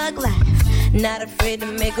that thug life. Not afraid to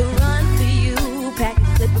make a run for you. Pack a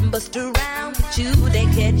clip and bust around with you. They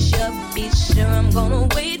catch up, be sure I'm gonna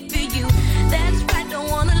wait for you. That's right, don't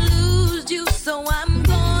wanna lose you, so I'm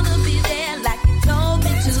gonna be there like you told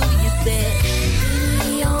me to. You said, meet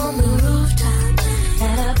me on the rooftop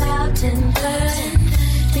at about 10:30.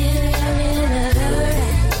 Be there in a hurry.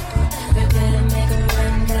 Prepare to make a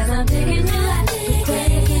run, cause I'm taking you like the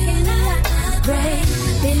grave, taking you like the grave.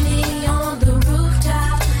 Meet me on the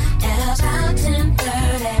rooftop at about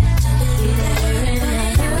 10:30. Be there in a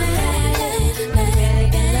hurry. Prepare to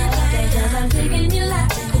get loved, cause I'm taking you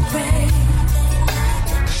like the grave.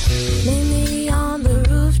 Meet me on the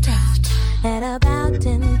rooftop at about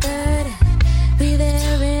 10:30. Be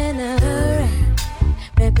there in a hurry.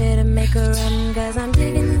 Prepare to make a run, cause I'm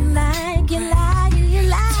digging you like you like, you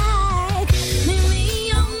like. Meet me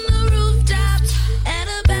on the rooftop at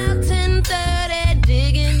about 10:30.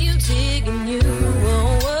 Digging you, whoa,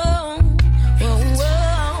 whoa, whoa,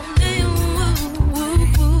 whoa,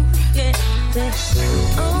 yeah, yeah.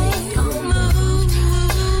 Oh,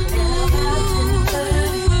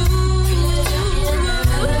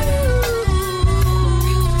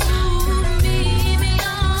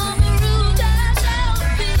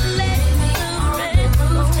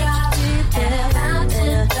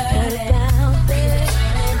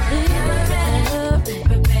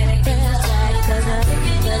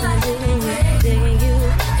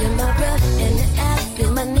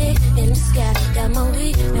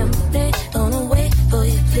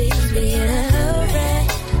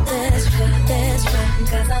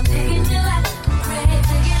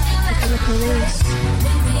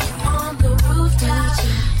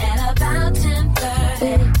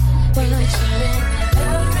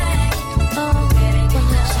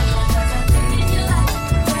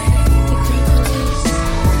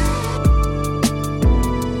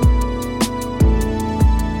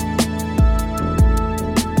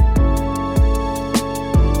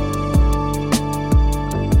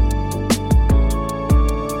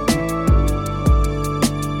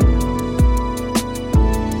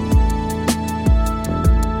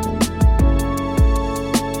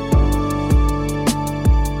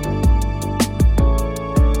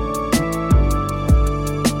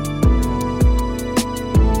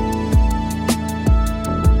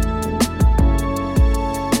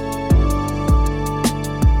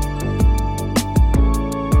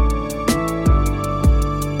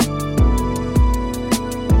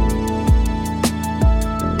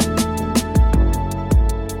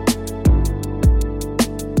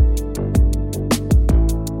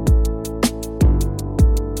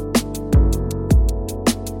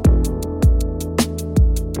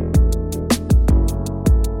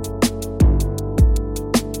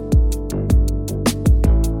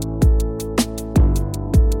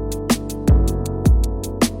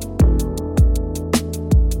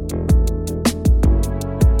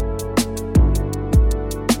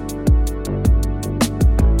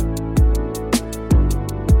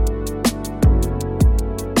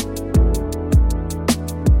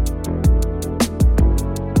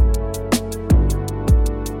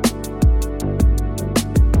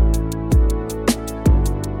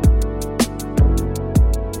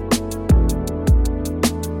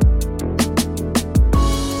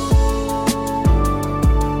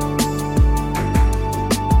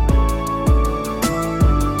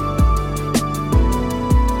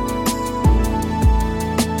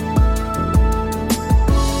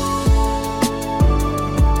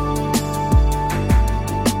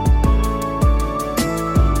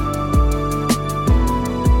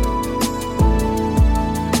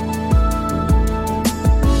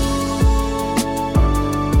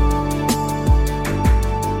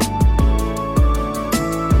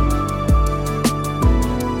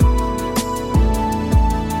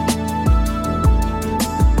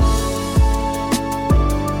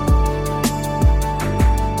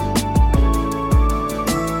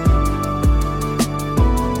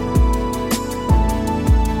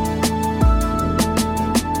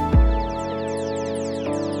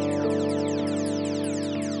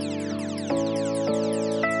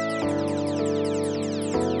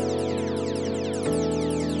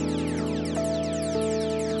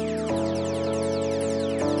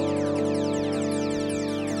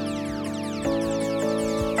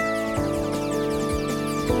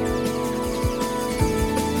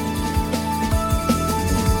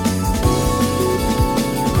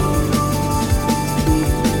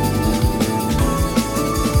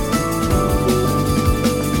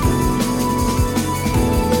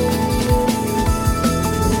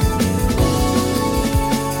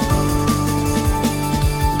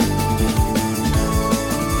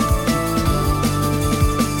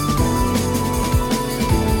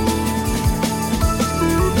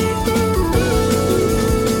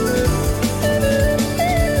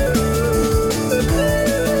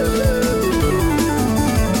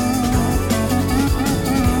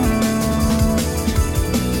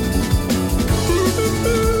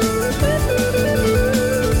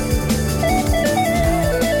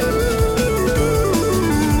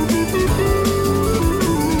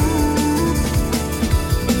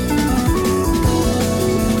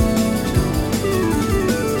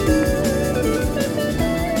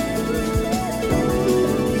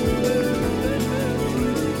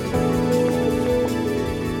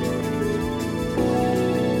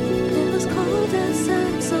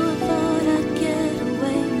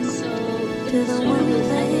 to the one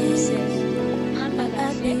place where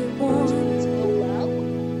I'd be warm.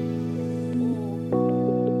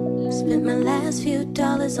 Spent my last few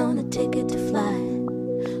dollars on a ticket to fly.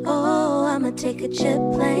 Oh, I'ma take a jet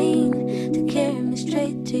plane to carry me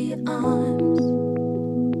straight to your arms.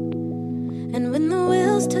 And when the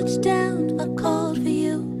wheels touched down, I called for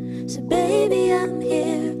you. So baby, I'm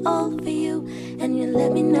here all for you. And you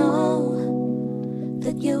let me know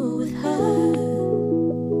that you were with her.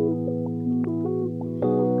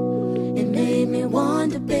 It made me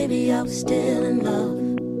wonder, baby, I was still in love.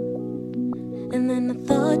 And then I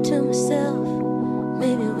thought to myself,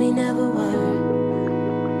 maybe we never were.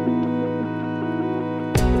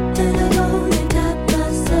 And I've only got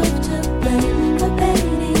myself to blame for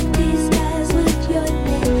painting these skies with your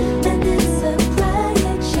name. And it's a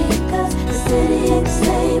crying shame, 'cause the city ain't the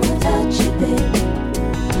same without you, babe.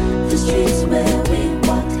 The streets where we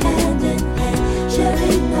walked hand in hand,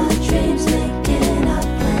 sharing our dreams, making our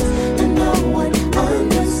plans. And no one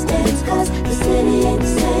understands, 'cause the city ain't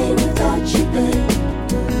the same without you, babe.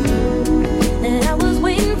 And I was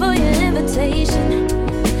waiting for your invitation,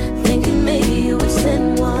 thinking maybe you would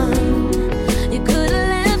send one. You could have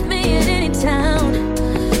left me in any town,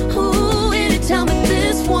 ooh, any town but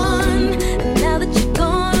this one. And now that you're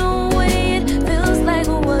gone away, it feels like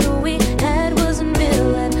what we had wasn't real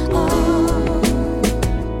at all.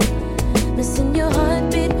 Missing your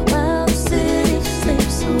heartbeat while the city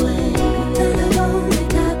slips away. And I've only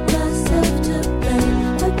got myself to blame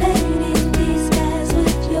for painting these skies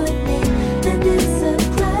with your name. And it's a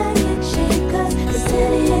crying shame, 'cause the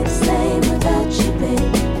city ain't the same without you,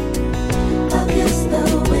 babe. I'll kiss the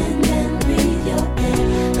wind and breathe your air,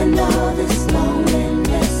 and all this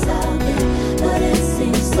loneliness I'll get. But it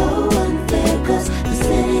seems so unfair, 'cause the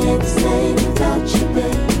city ain't the same without you,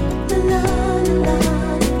 babe. La la la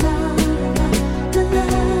la la la la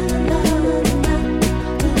la la la.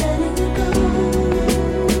 Letting you go,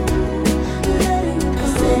 letting you go. The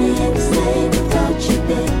city ain't the same without you,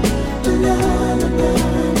 babe. La la la la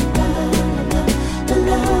la la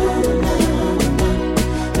la la la.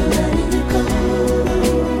 Letting you go,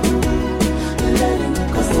 letting you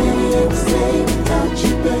go. The city ain't the same without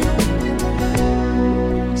you, babe.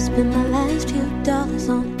 Spent my last few dollars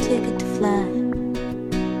on a ticket to fly.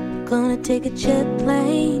 Gonna take a jet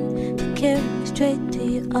plane to carry me straight to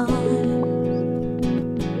your arms.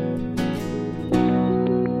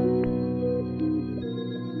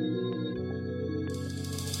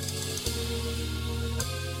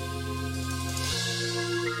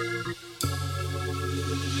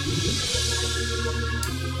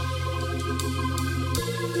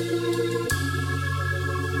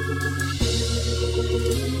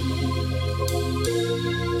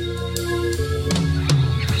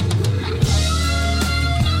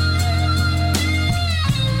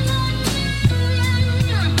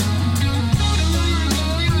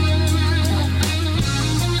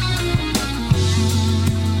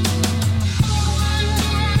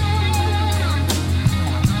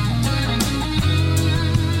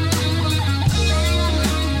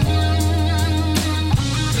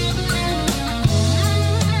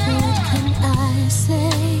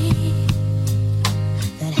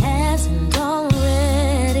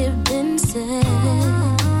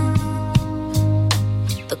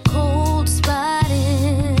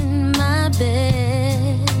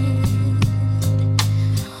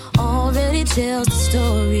 Tells the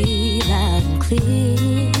story loud and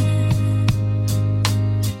clear.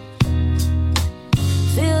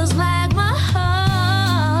 Feels like my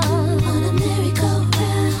heart on a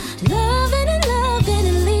merry-go-round, loving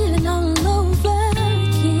and leaving all over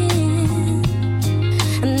again.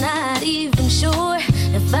 I'm not even sure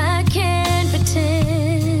if I can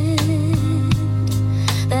pretend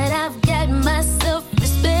that I've got myself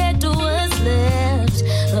respect to what's left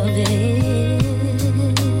of it.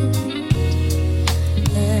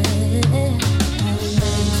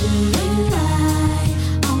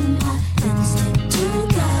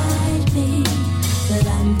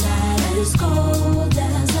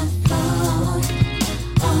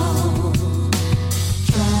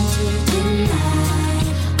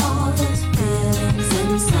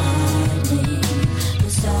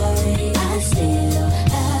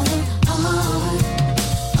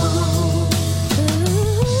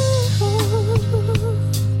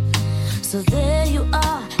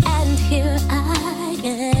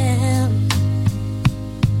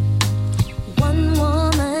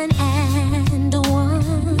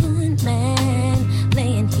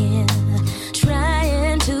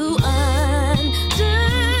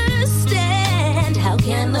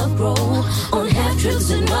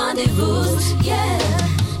 Truths and rendezvous, yeah.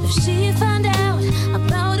 If she found out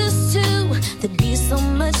about us two,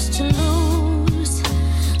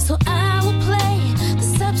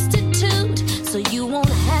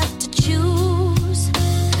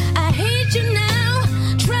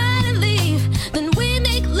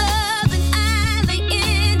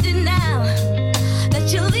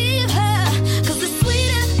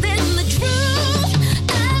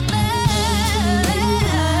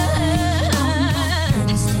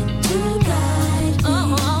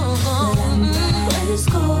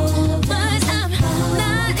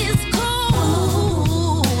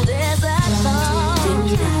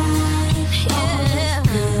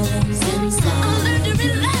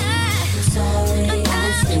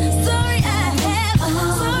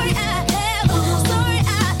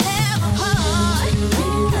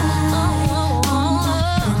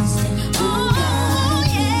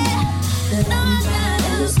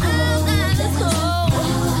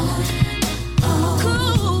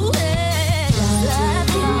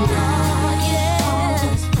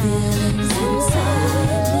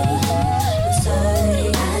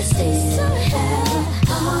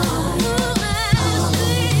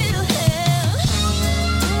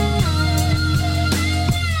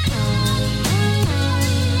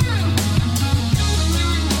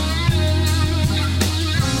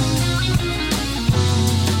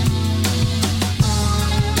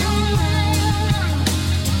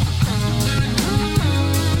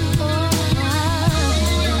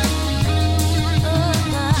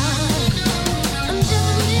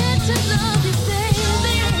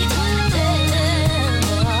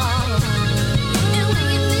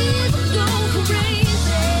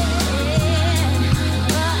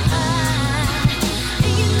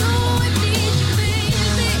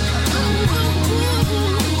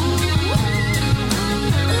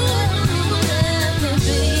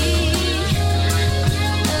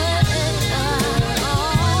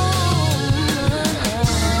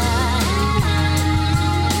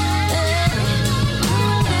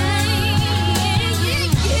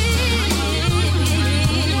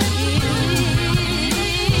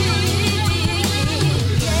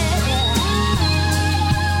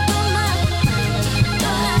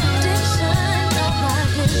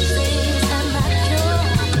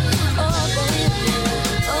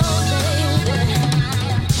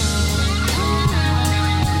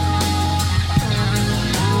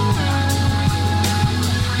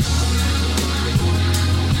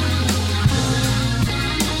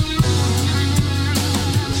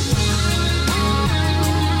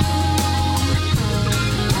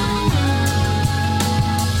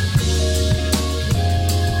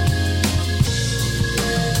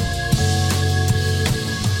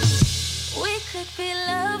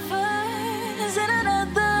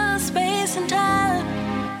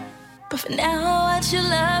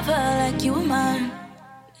 never like you were mine.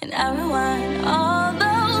 And I rewind all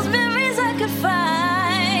those memories I could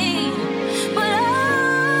find. But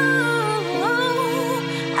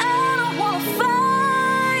I don't wanna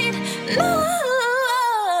fight. No,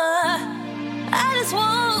 I just want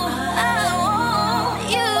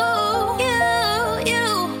you.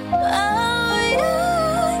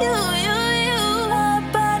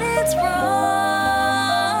 But it's wrong.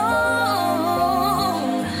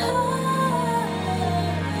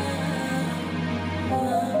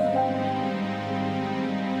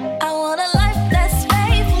 I want a life that's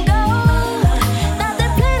made from gold, not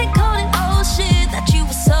that planet coated old shit that you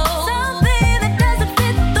were sold. Something that doesn't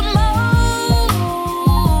fit the mold.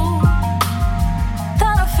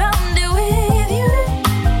 Thought I found it with you.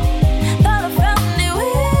 Thought I found it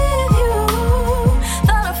with you.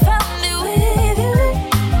 Thought I found it with you.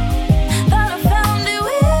 Thought I found it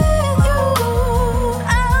with you.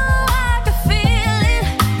 Oh, I can feel it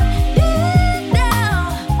deep down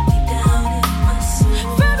in my soul.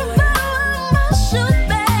 From the bottom of my shoe,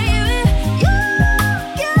 baby, you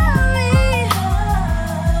got me.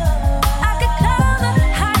 I could climb the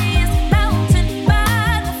highest mountain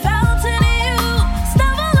by the fountain of you.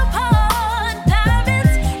 Stumble upon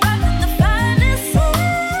diamonds, rocking the finest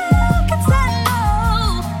silk and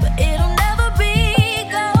satin, but it'll never be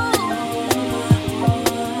gold.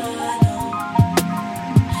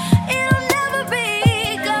 It'll never be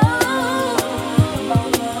gold.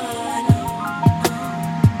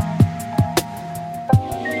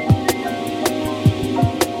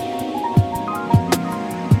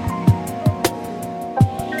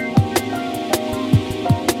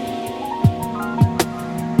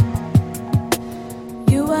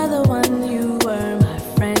 You are the one, you were my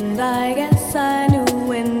friend. I guess I knew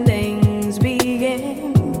when things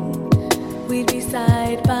began, we'd be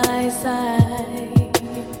side by side.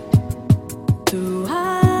 Through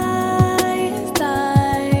highest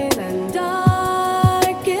highs and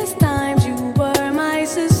darkest times, you were my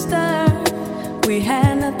sister. We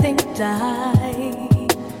had nothing to hide.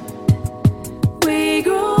 We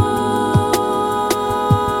grew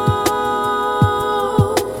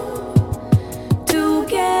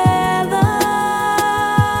together,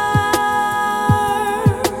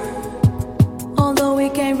 although we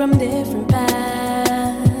came from different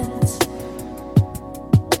paths.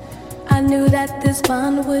 I knew that this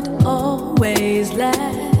bond would always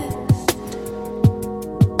last.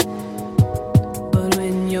 But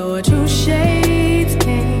when your true shades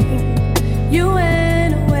came, you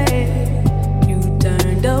went away, you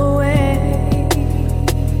turned away.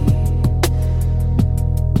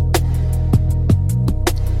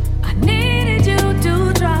 I needed you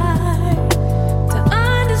to try to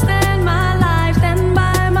understand my life, stand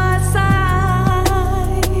by my side.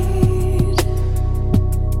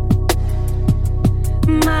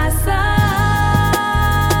 My side.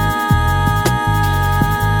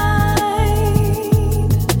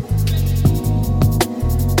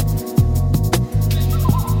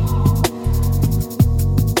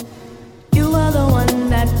 You are the one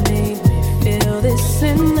that made me feel this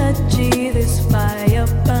energy, this fire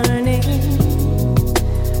burning.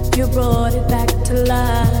 You brought it back to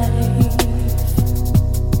life.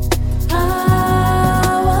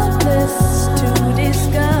 How a bliss to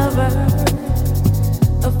discover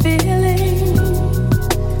a feeling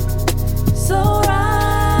so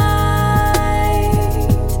right.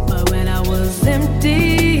 But when I was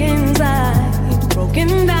empty inside,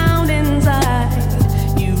 broken down inside,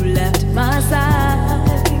 you left my side.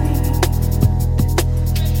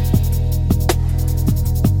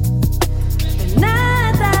 And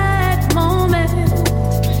at that moment,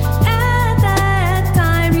 at that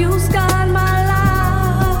time, you scarred my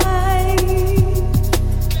life.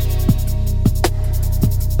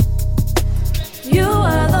 You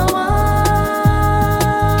are the one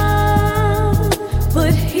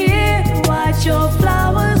put here to watch your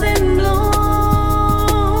flowers in bloom.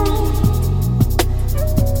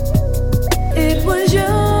 It was you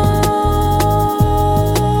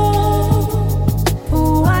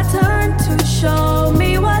who I turned to show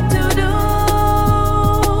me what to do.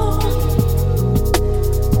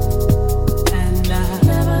 And I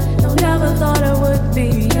never thought it would be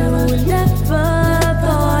you. Never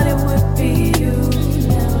thought it would be you.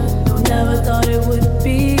 Never thought it would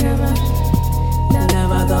be you.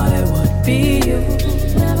 Never thought it would be you.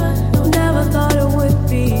 Never thought it would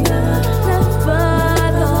be you. Never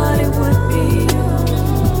thought it would be you.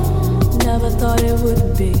 Never thought it would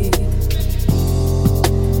be.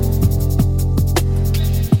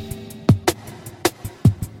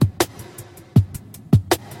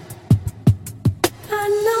 I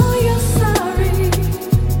know you're sorry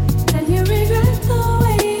and you regret the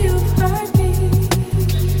way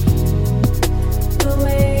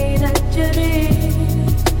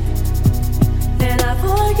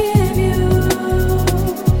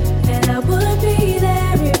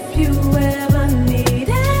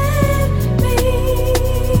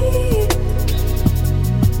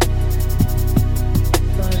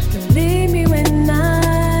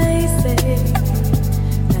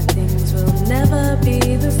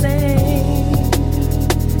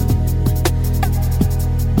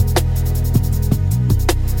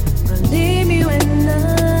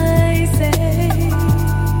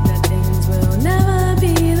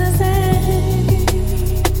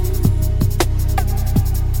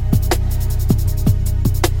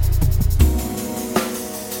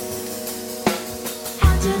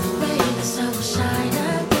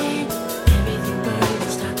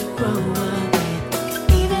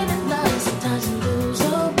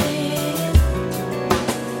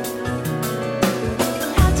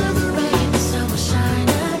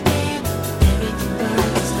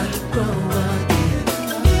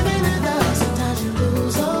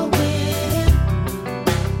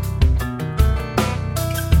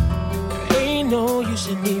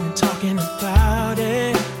talking about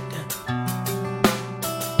it.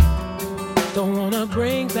 Don't wanna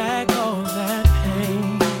bring back all that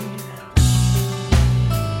pain.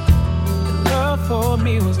 Your love for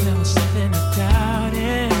me was never something I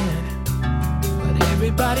doubted, but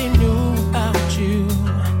everybody knew about you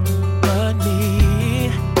but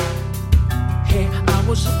me. Hey, I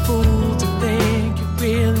was a fool to think you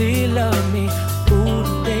really loved me, fool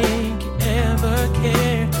to think you ever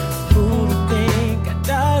cared, fool to think I'd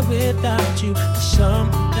die without you,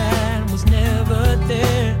 something that was never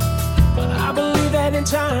there. But I believe that in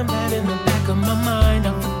time, that in the back of my mind,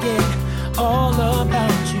 I'll forget all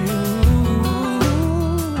about you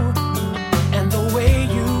and the way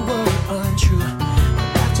you were untrue.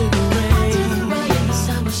 After the rain, the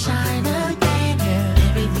sun will shine again. Yeah.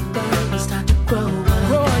 Everything burns will start to grow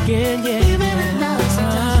again. Yeah. Even in love,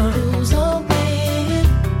 sometimes you lose or win.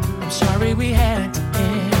 I'm sorry we had to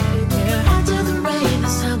end. Yeah. After the rain, the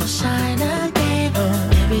sun will shine again.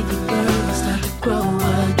 Everything burns will start to grow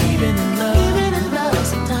again. Even in love,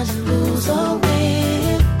 sometimes you lose or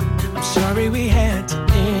win. I'm sorry we had to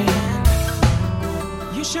end.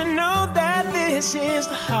 You should know that this is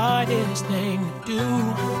the hardest thing to do.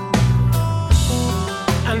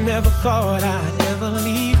 I never thought I'd ever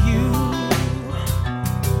leave you,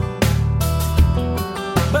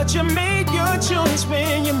 but you made your choice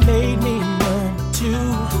when you made me number two.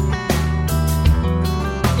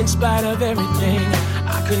 In spite of everything,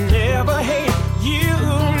 I could never hate you,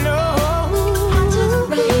 no. After the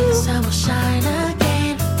rain, the sun will shine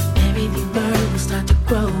again. Everything burn will start to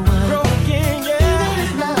grow again. Yeah. Even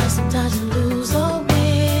in love, sometimes you lose or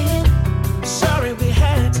win. Sorry we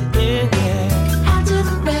had to end, yeah. After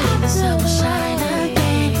the rain, the sun will shine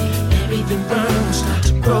again. Everything burn will start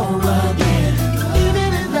to grow again.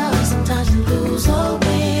 Even in love, sometimes you lose or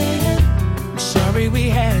win. Sorry we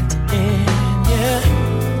had to end, yeah.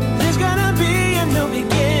 There's gonna be a new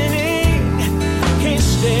beginning. Can't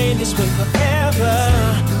stay this way forever.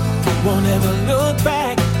 Won't ever look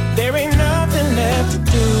back. There ain't nothing left to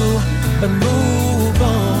do but move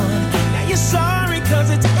on. Now you're sorry cause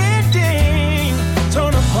it's ending.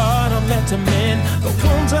 Torn apart, I'm left to mend the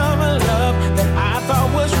wounds of a love that I thought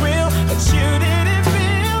was real, but you didn't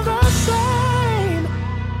feel the same.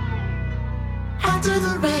 After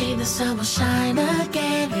the rain, the sun will shine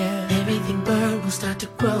again. Yeah. Everything burn will start to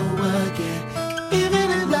grow again. Even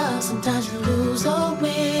in love, sometimes you lose or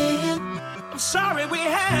win. I'm sorry we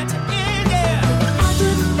had to end, yeah. After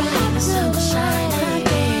the rain, the sun will shine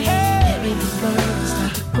again. Hey. Everything burn will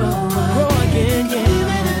start to grow again, yeah.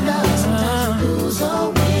 Even in love, sometimes you lose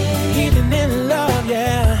or win. Even in love,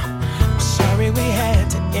 yeah. I'm sorry we had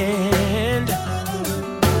to end.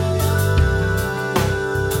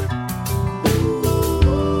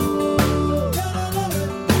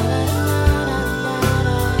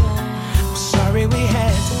 I'm sorry we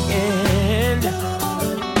had to end.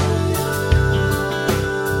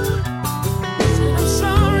 I'm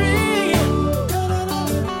sorry.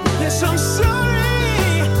 Yes, I'm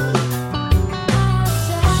sorry.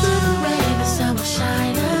 After the rain, the sun will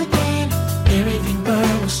shine again. Everything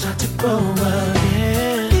burn will start to grow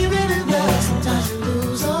again. Even in love, sometimes you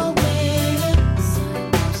lose or win.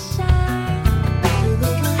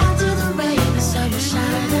 After the rain, the sun will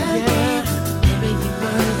shine again. Everything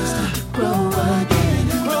burn will start to grow again.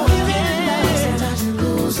 Even in love, sometimes you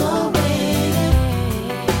lose or win.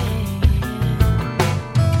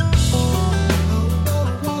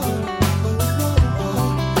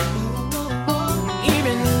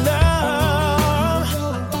 Even in love,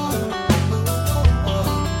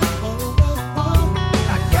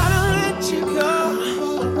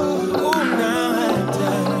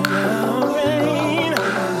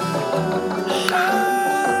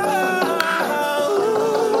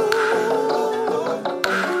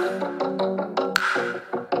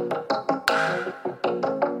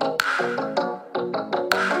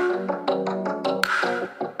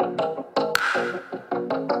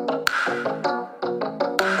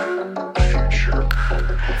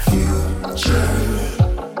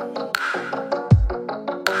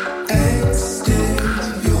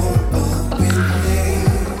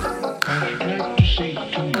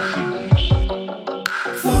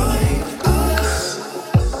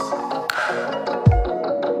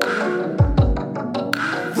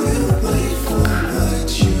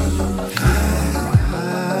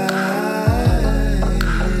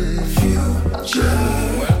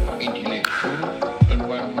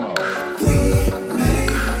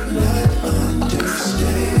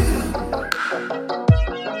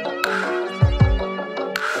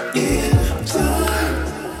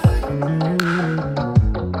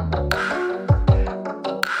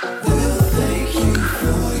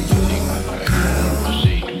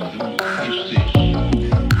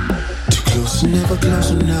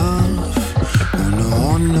 close enough.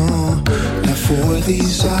 Oh no, not for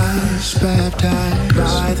these eyes baptized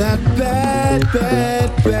by that bad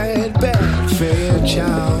fair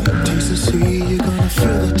child. Taste and see, you're gonna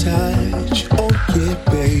feel the touch. Oh yeah,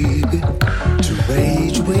 baby, to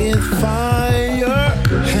rage with fire,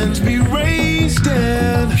 hands be raised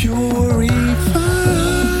and purified.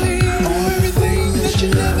 Oh, everything that you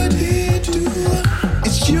never did do,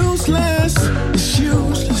 it's useless, it's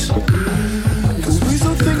useless. Cause we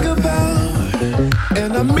still think about,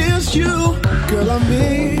 and I miss you, girl, I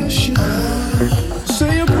miss you.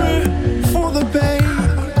 Say a prayer for the pain.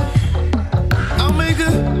 I'll make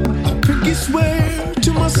a pinky swear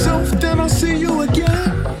to myself that I'll see you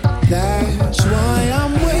again. That's why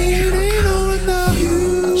I'm waiting on the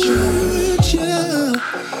future.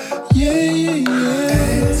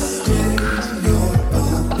 Yeah. Extend your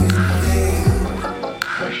open hand.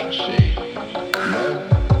 I should say, love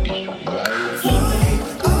is right. Find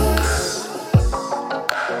us.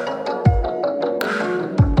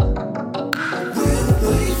 We'll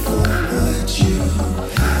wait for what you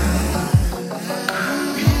have.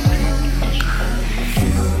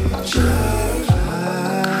 Future.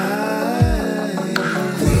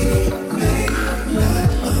 We may not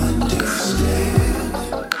understand.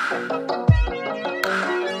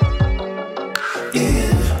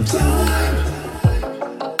 In time,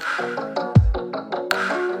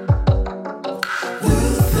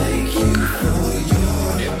 we'll thank you for your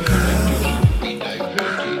Be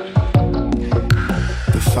diverted.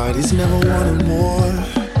 The fight is never won or more,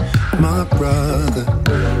 my brother.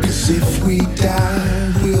 Cause if we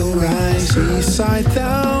die, we'll rise beside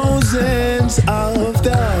thousands of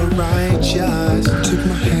the righteous. Took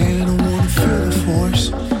my hand, I wanna feel the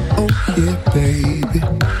force. Oh yeah, baby,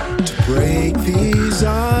 to break these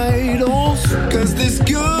idols. Cause this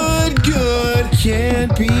good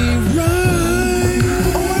can't be right.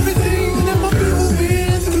 Oh, everything that my people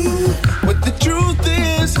been through. But the truth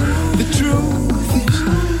is,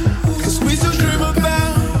 cause we still dream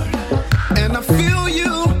about, and I feel you.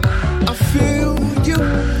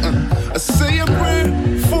 I say a prayer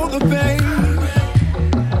for the pain.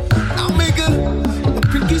 I'll make a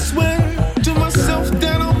pinky swear to myself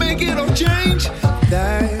that I'll make it all change.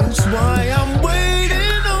 That's why I'm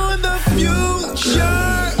waiting on the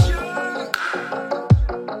future.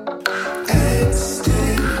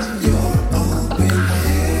 Extend your open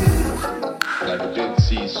hand. Like a Dead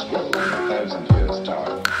Sea Scroll in 1,000 years'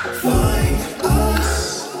 time. Find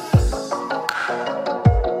us.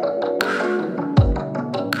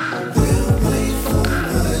 We'll wait for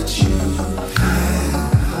what you have.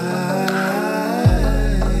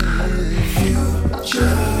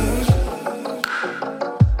 Future.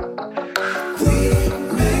 We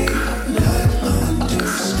may not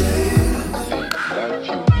understand. The life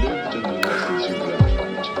you've lived and the lessons you've learned from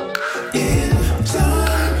it. In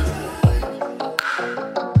time,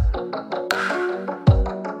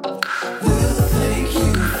 we'll thank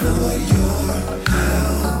you for your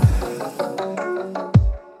help.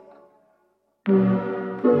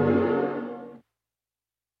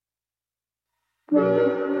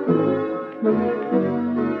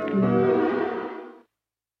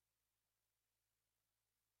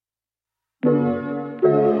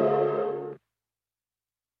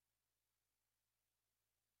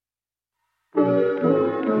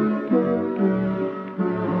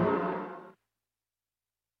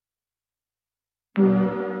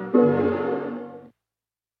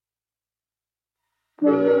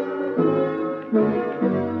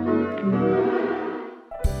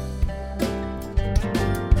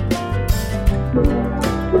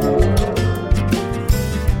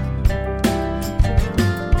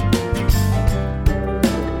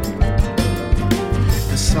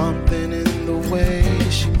 There's something in the way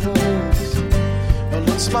she moves, or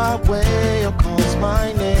looks my way, or calls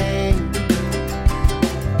my name,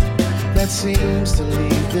 that seems to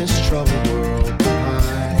leave this troubled world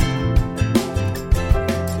behind.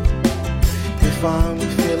 If I'm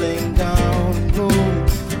feeling down and blue,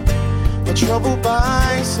 or troubled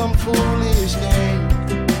by some foolish game,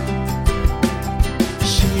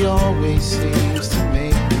 she always seems to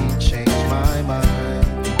make me change my mind.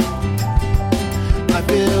 I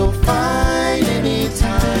feel fine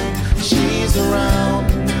anytime she's around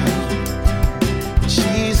me now.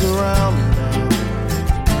 She's around me now,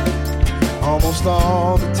 almost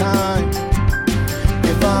all the time.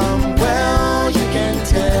 If I'm well, you can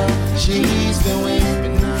tell she's been with me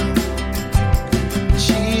now.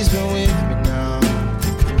 She's been with me now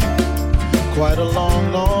quite a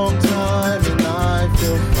long, long time, and I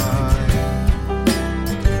feel fine.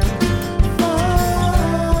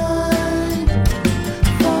 Fine,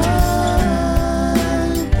 fine.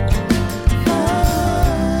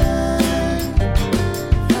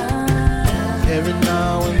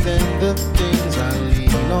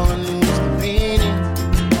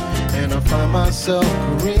 myself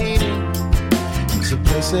careening into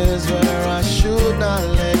places where I should not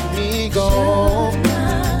let me go.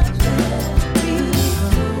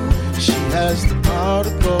 She has the power to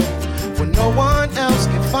go when no one else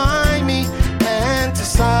can find me, and to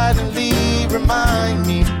silently remind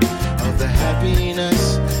me of the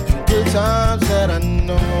happiness and good times that I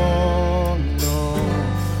know.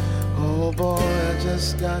 Oh boy, I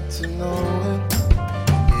just got to know it.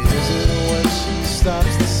 Is it what she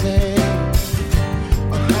stops to say,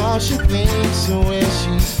 or how she thinks of where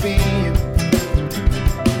she's been?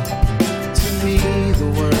 To me, the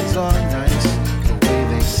words are nice, the way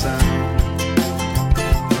they sound.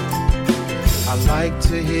 I like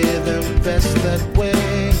to hear them best that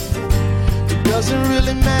way. It doesn't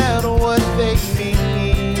really matter what they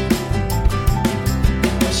mean.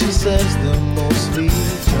 She says them mostly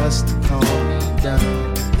just to calm me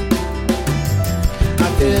down. I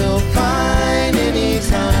feel fine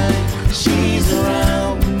anytime she's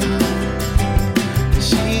around me now.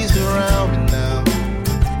 She's around me now,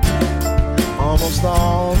 almost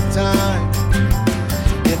all the time.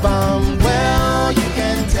 If I'm well, you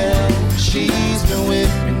can tell she's been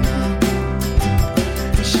with me now.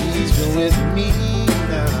 She's been with me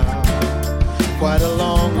now quite a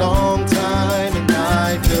long, long time, and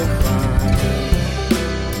I feel fine.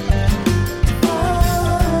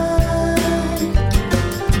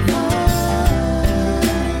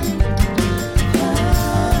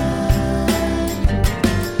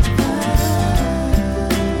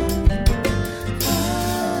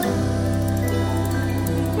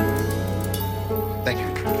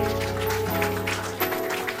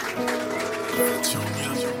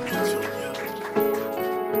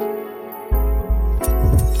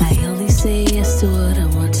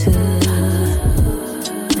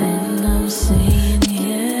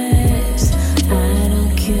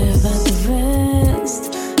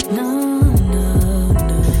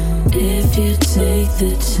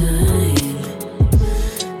 The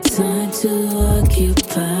time to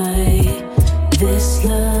occupy this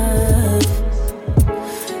love,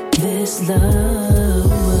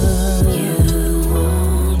 you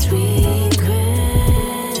won't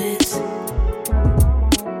regret it.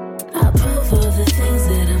 I'll prove all the things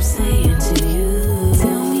that I'm saying to you.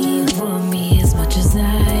 Tell me you want me as much as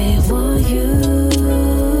I want you.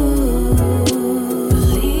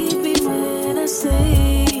 Believe me when I say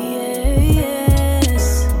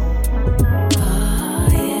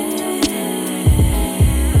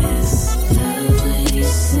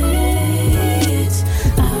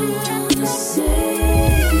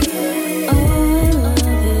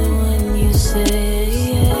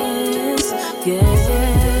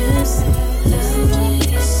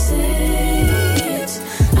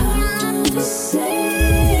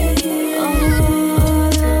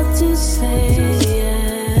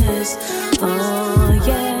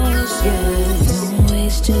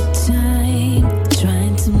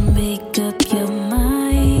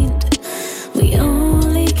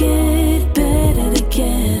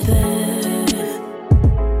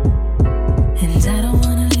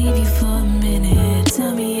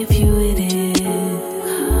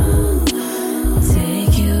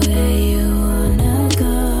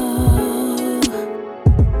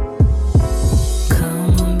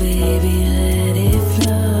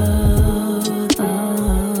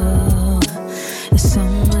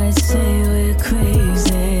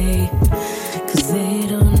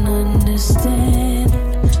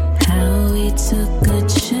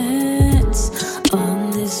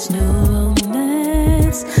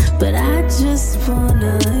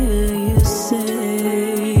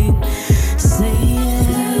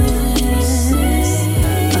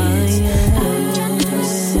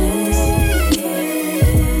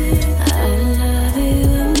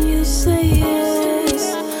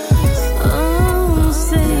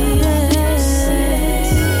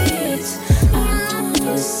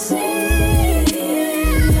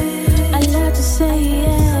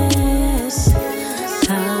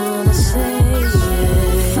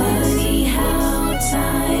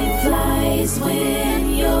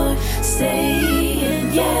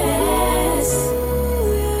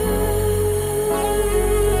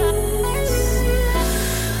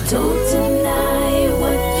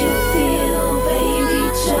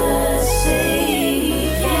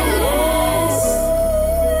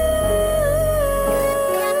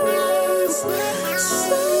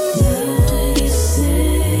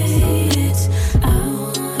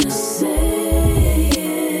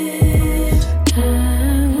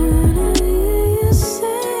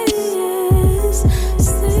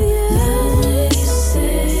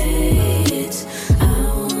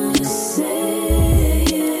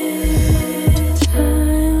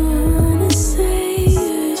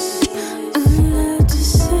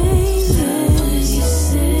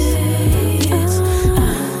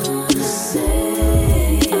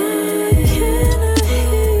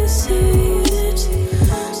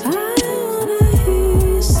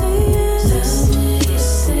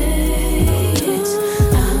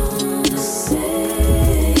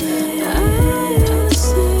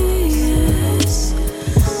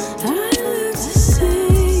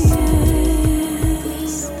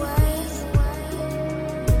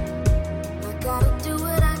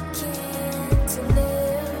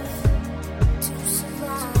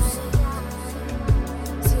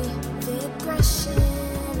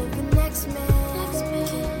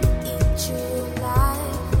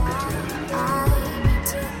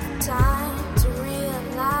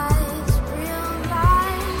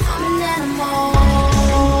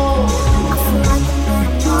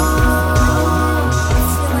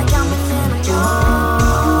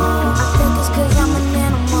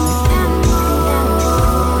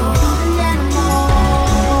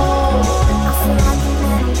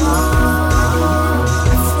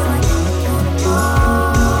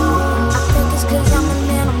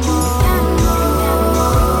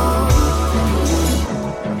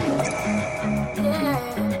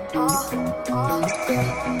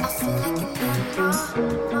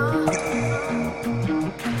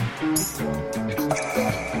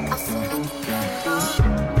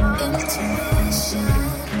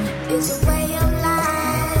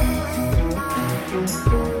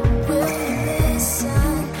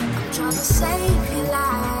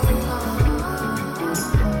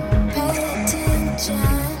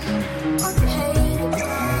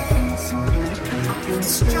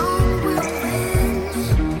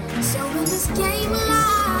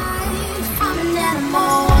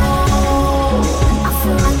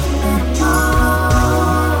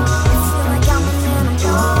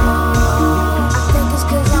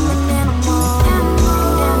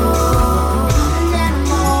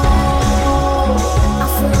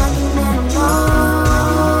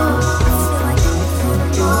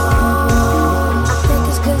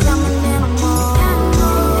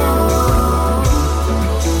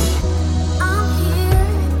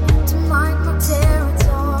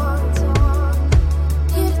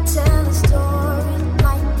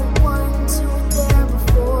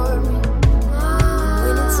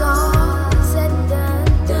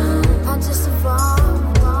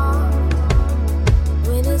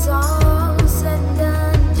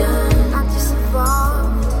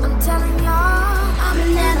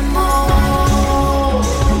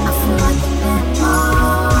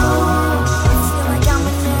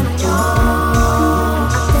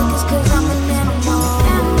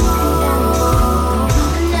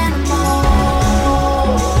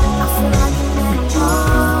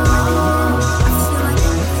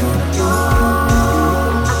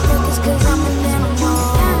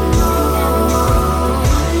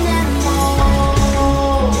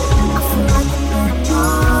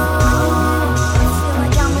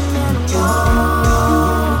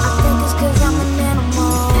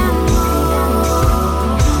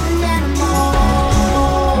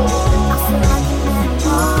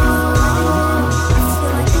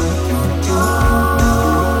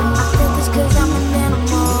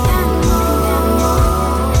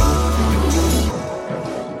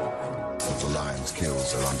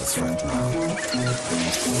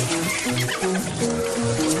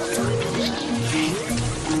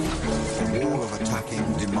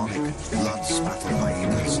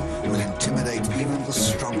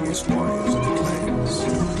greatest warriors of the clans.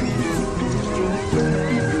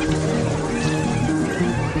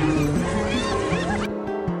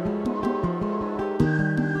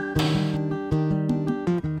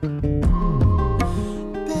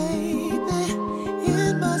 Baby,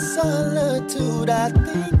 in my solitude, I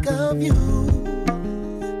think of you.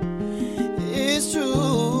 It's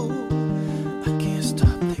true. I can't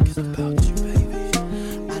stop thinking about you, baby.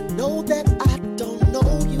 I know that I don't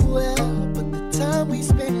know you well, but the time we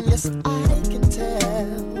spend, yes, I can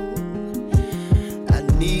tell. I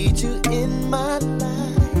need you in my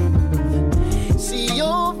life. See,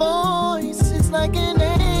 your voice is like an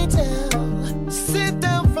angel, sit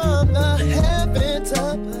down from the heavens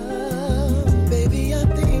above. Baby, I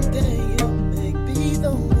think that you may be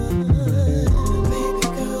the one. Baby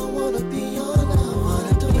girl, wanna be your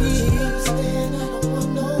lover. Don't you understand? I don't want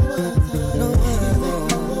no other. No other.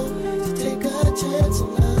 To take a chance on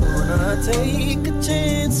love. Wanna take a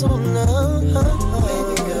chance on love.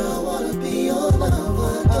 Baby girl, wanna be your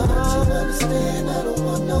lover. Don't you understand? I don't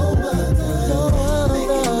want no other. No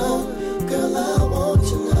other. Girl, I want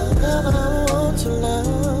your love. Girl, I want your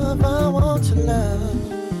love. I want your love.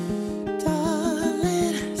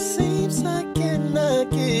 Darling, seems I cannot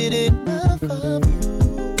get enough of you.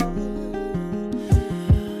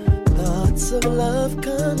 Thoughts of love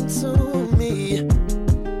consume me.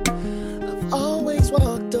 I've always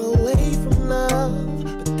walked away from love,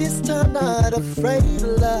 but this time not afraid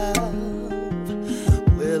of love.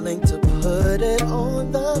 Willing to put it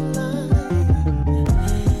on the line.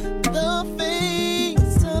 The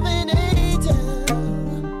face of an angel.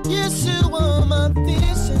 Yes, you are my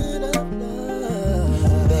vision of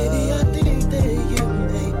love. Baby, I think that you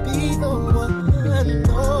may be the one. No. Baby, I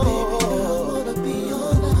wanna be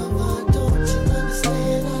your lover. Don't you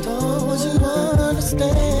understand? Don't you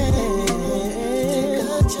understand? Take a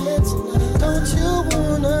chance on love. Don't you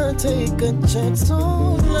wanna take a chance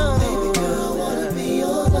on love? Baby girl, I wanna be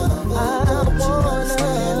your lover. I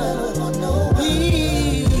wanna be.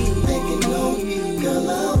 Girl,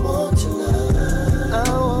 I want your love. I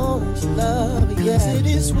want your love, yeah. 'Cause it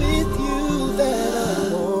is with you that I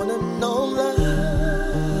wanna know love.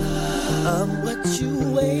 I'm what you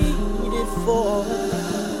waited for.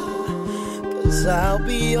 'Cause I'll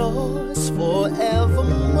be yours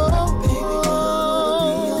forevermore.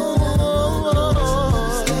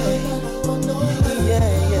 Baby,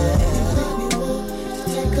 yeah, yeah.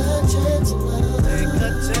 Take a chance on love. Take a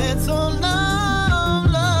chance on love,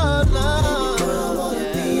 love, love. Baby, girl, I wanna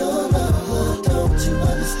be your lover. Don't you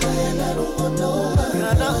understand? I don't want no other.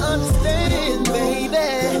 Gotta understand, baby.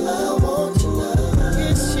 Girl, I want your love.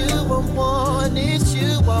 It's you I want. It's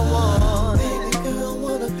you I want. Baby girl, I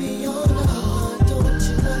wanna be your lover. Don't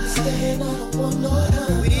you understand? I don't want no other.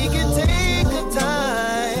 We can take a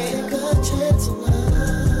time. Take a chance on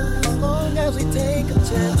love. As long as we take a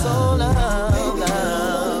chance on love. Baby girl, I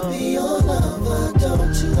wanna be your lover.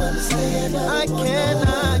 Don't you understand? I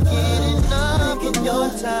cannot get enough of your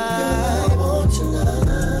time. I want your love.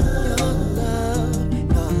 Your love.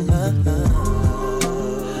 Your love.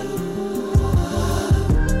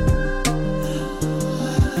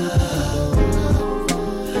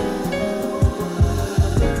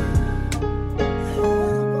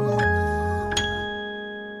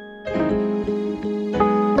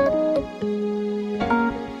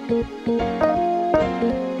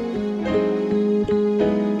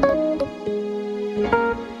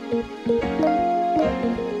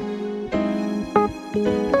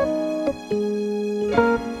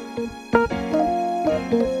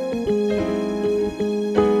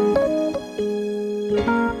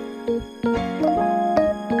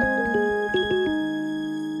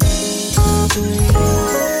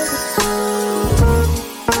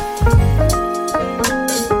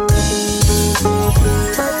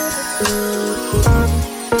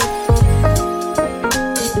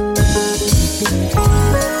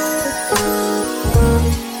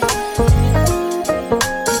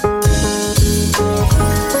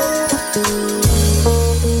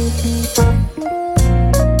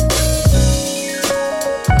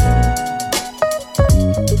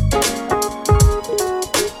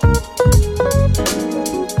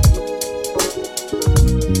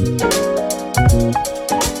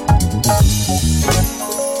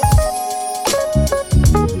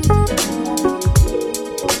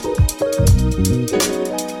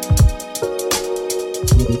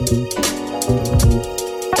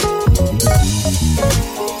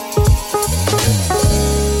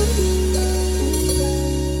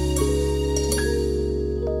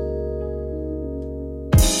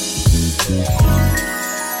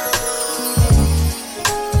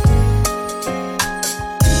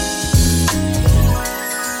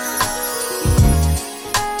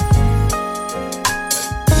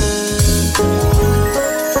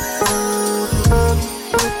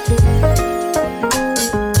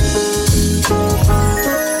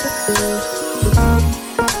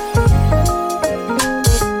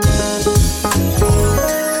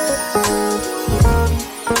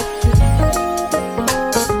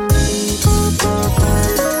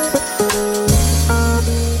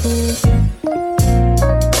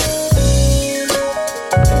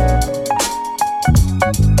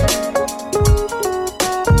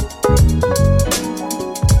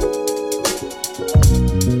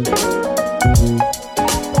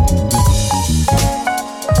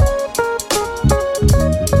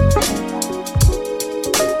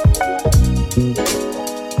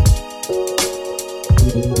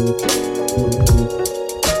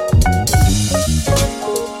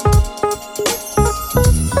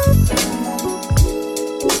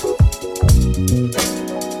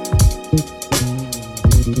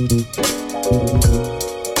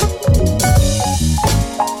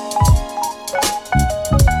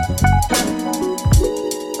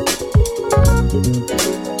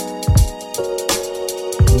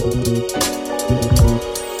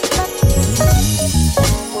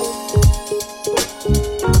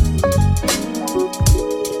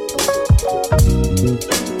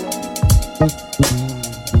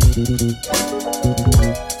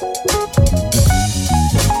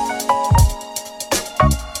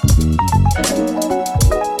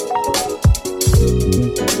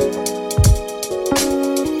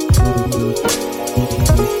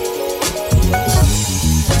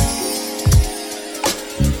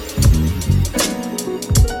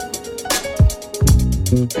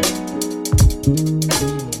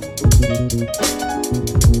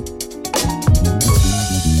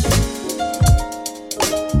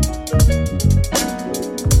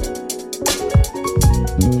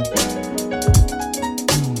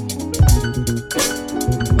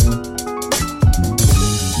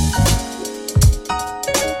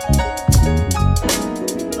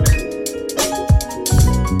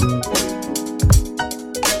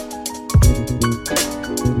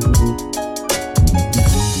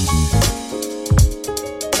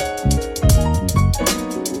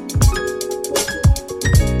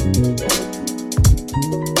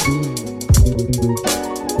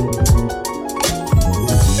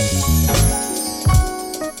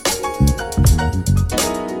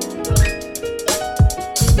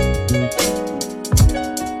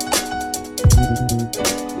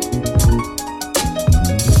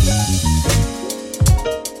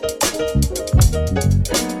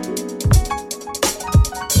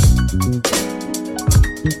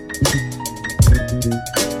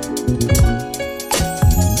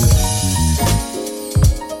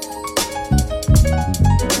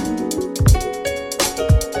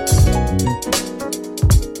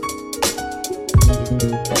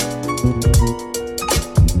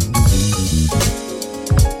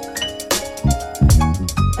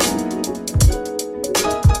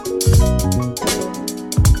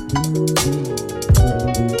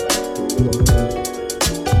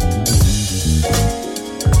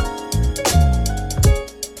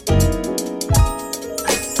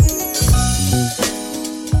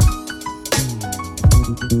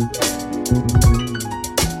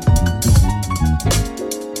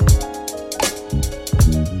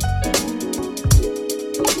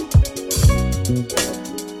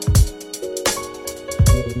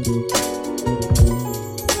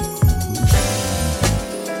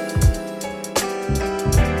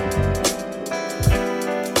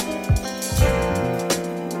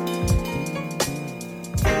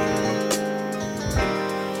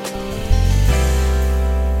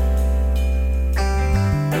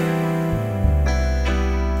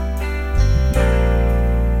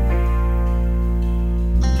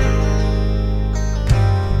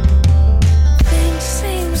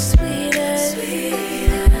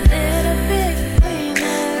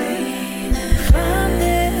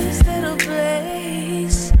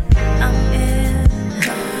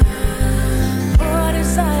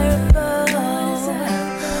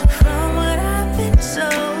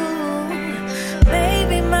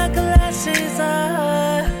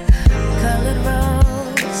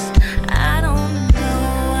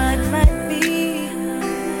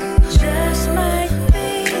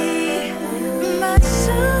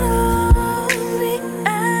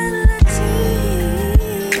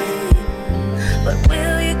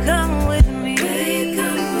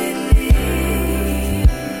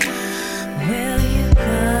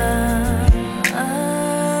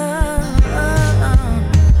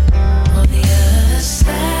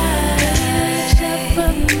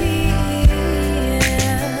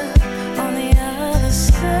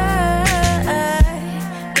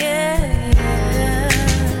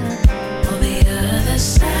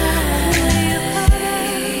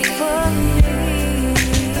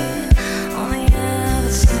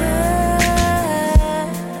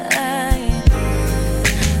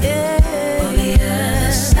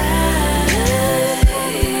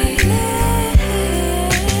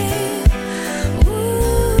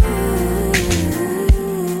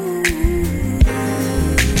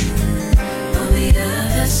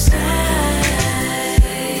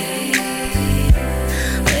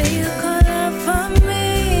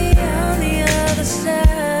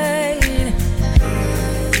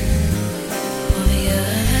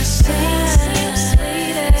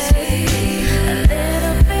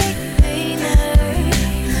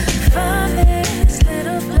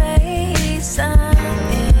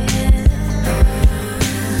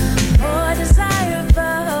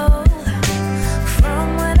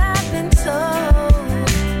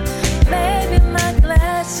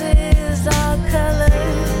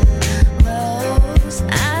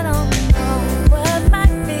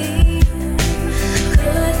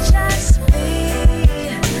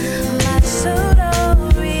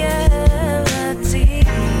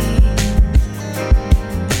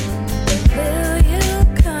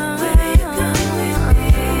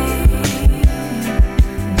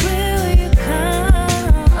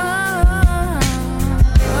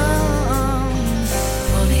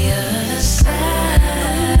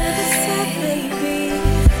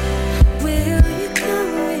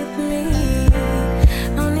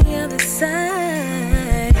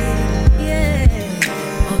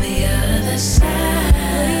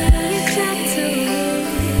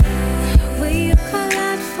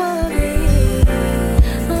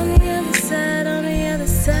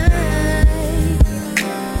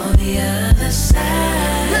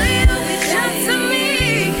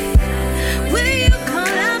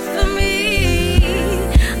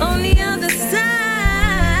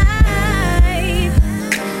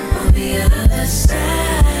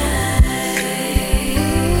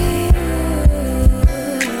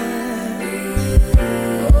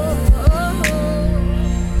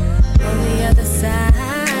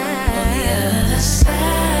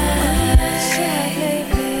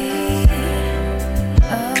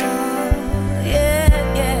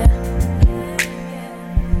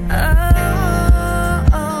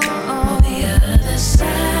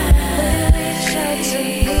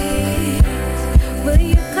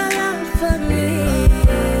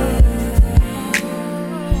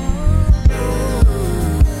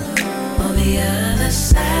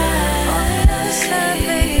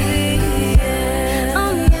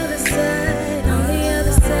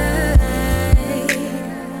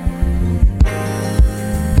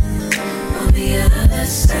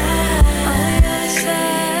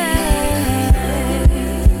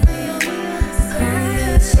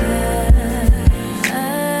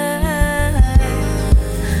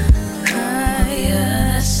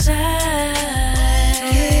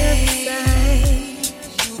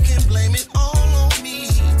 You can blame it all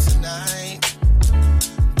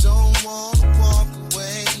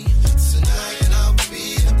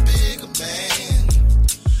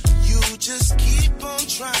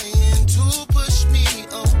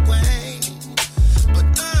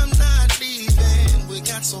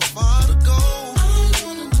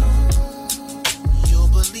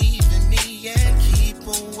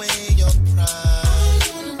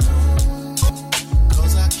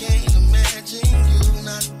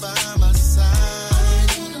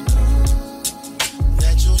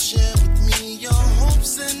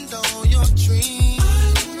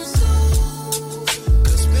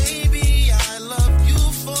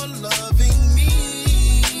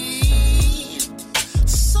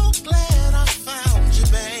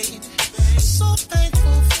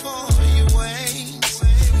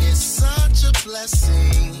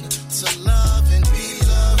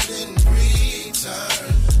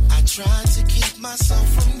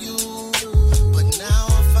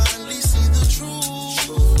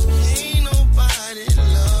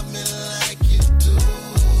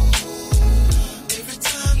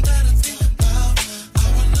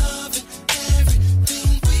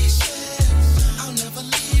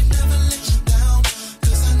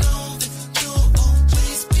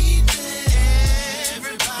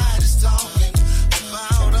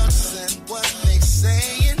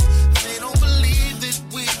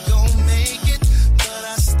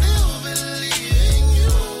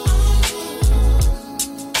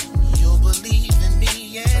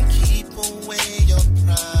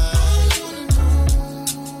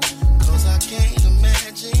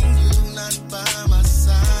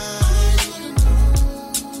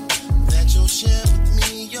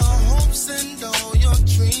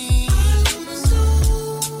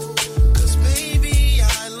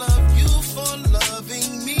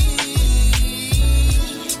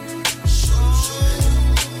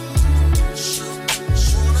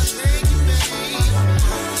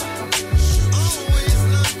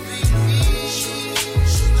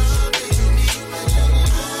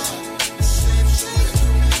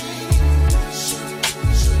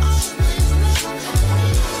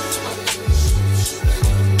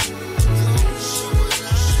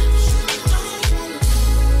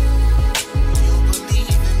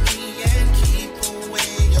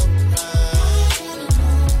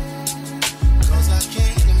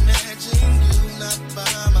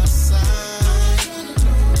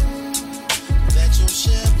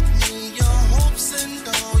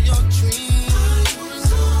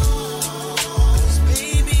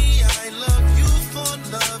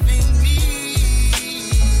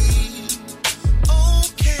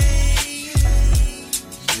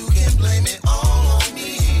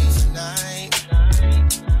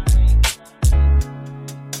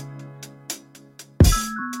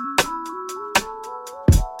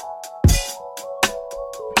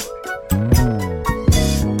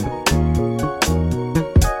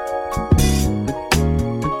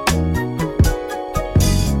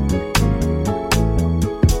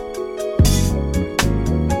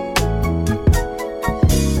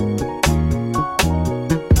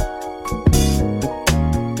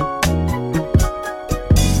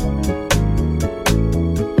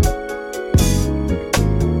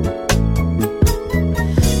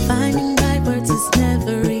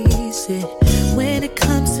it when it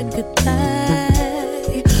comes to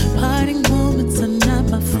goodbye. Parting moments are not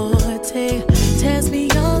my forte. Tears me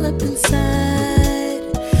all up inside.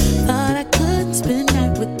 Thought I couldn't spend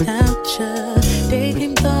night without you.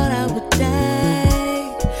 Daydream thought I would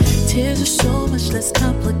die. Tears are so much less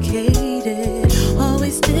complicated.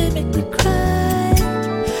 Always did make me cry.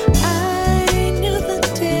 I knew the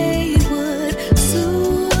day would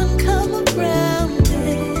soon come around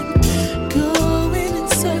and going in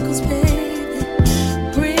circles, baby,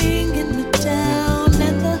 bringing me down.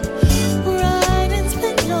 And the writing's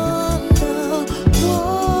been on the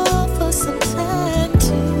wall for some time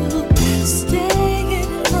too. Staying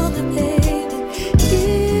on the baby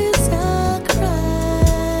is a crime.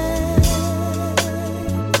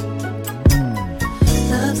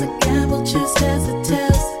 Love's a gamble, choose as it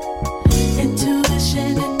tells.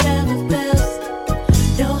 Intuition, it never fails.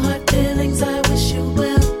 No hard feelings, I wish you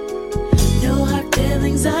well. No hard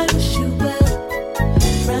feelings, I wish you well.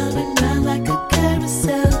 Round and round like a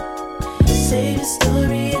carousel. Say the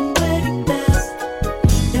story in wedding bells.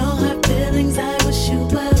 No hard feelings, I wish you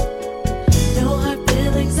well. No hard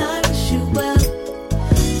feelings, I wish you well.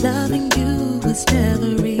 Loving you was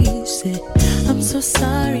never easy. I'm so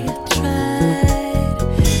sorry I tried.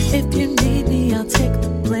 If you need me, I'll take the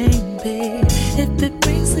blame, babe. If it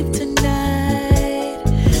brings sleep tonight,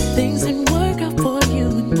 things didn't work out for you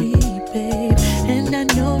and me, babe. And I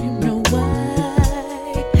know you know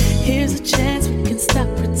why. Here's a chance we can stop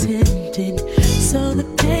pretending, so the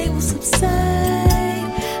pain will subside.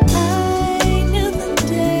 I knew the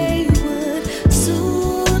day would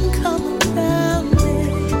soon come around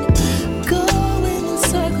and going in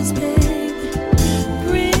circles, baby,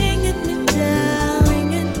 bringing me down,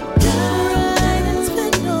 bringing down. Writing's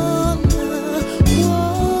been on the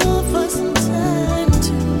wall for some time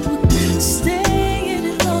too. Staying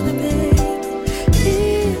it longer, baby,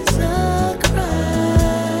 is a crime.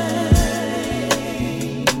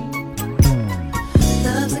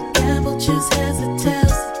 Love's a gamble, choose as it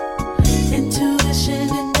tells. Intuition,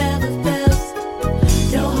 it never fails.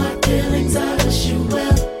 No hard feelings, I wish you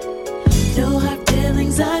well. No hard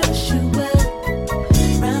feelings, I wish you well.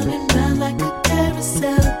 Round and round like a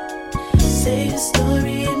carousel. Say the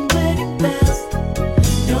story in wedding bells.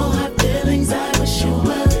 No hard feelings, I wish you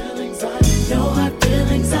well. No hard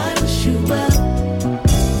feelings, I wish you well.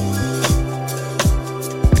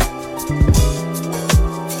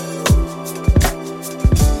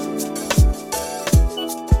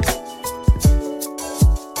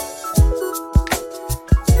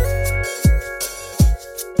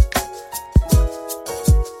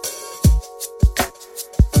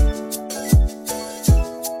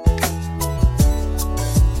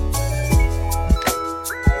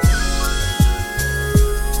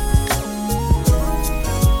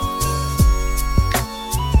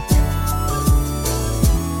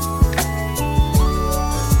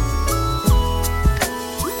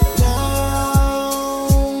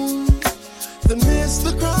 The mist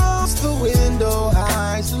across the window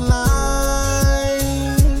hides the line,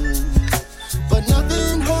 but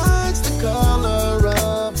nothing hides the color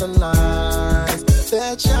of the lines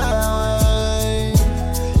that shine.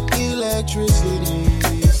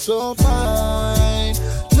 Electricity so fine,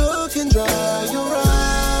 look and dry your eyes.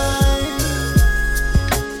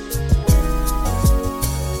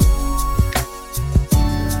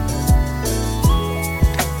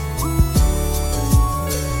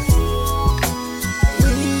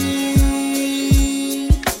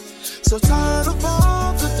 So tired of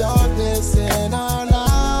all the darkness in our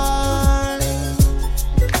lives,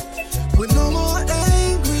 with no more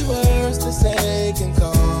angry words to say can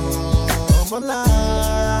come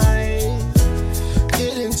alive.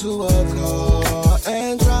 Get into a car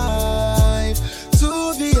and drive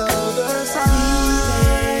to the other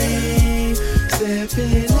side.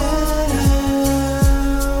 Stepping out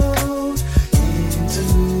into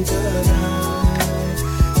the light,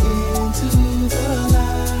 into the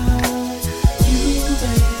light. You,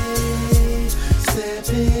 babe,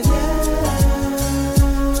 stepping out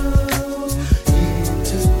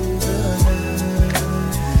into the light,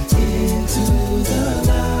 into the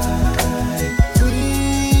light. We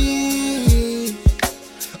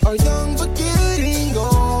are young but getting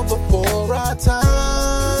old before our time.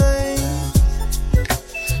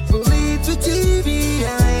 We'll leave the TV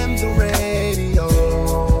and the radio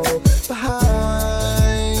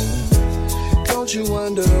behind. Don't you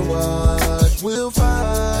wonder what we'll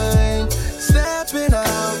find stepping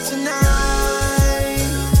out tonight?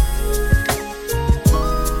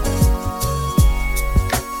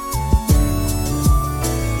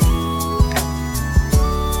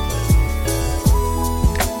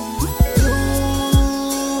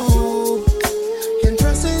 Ooh,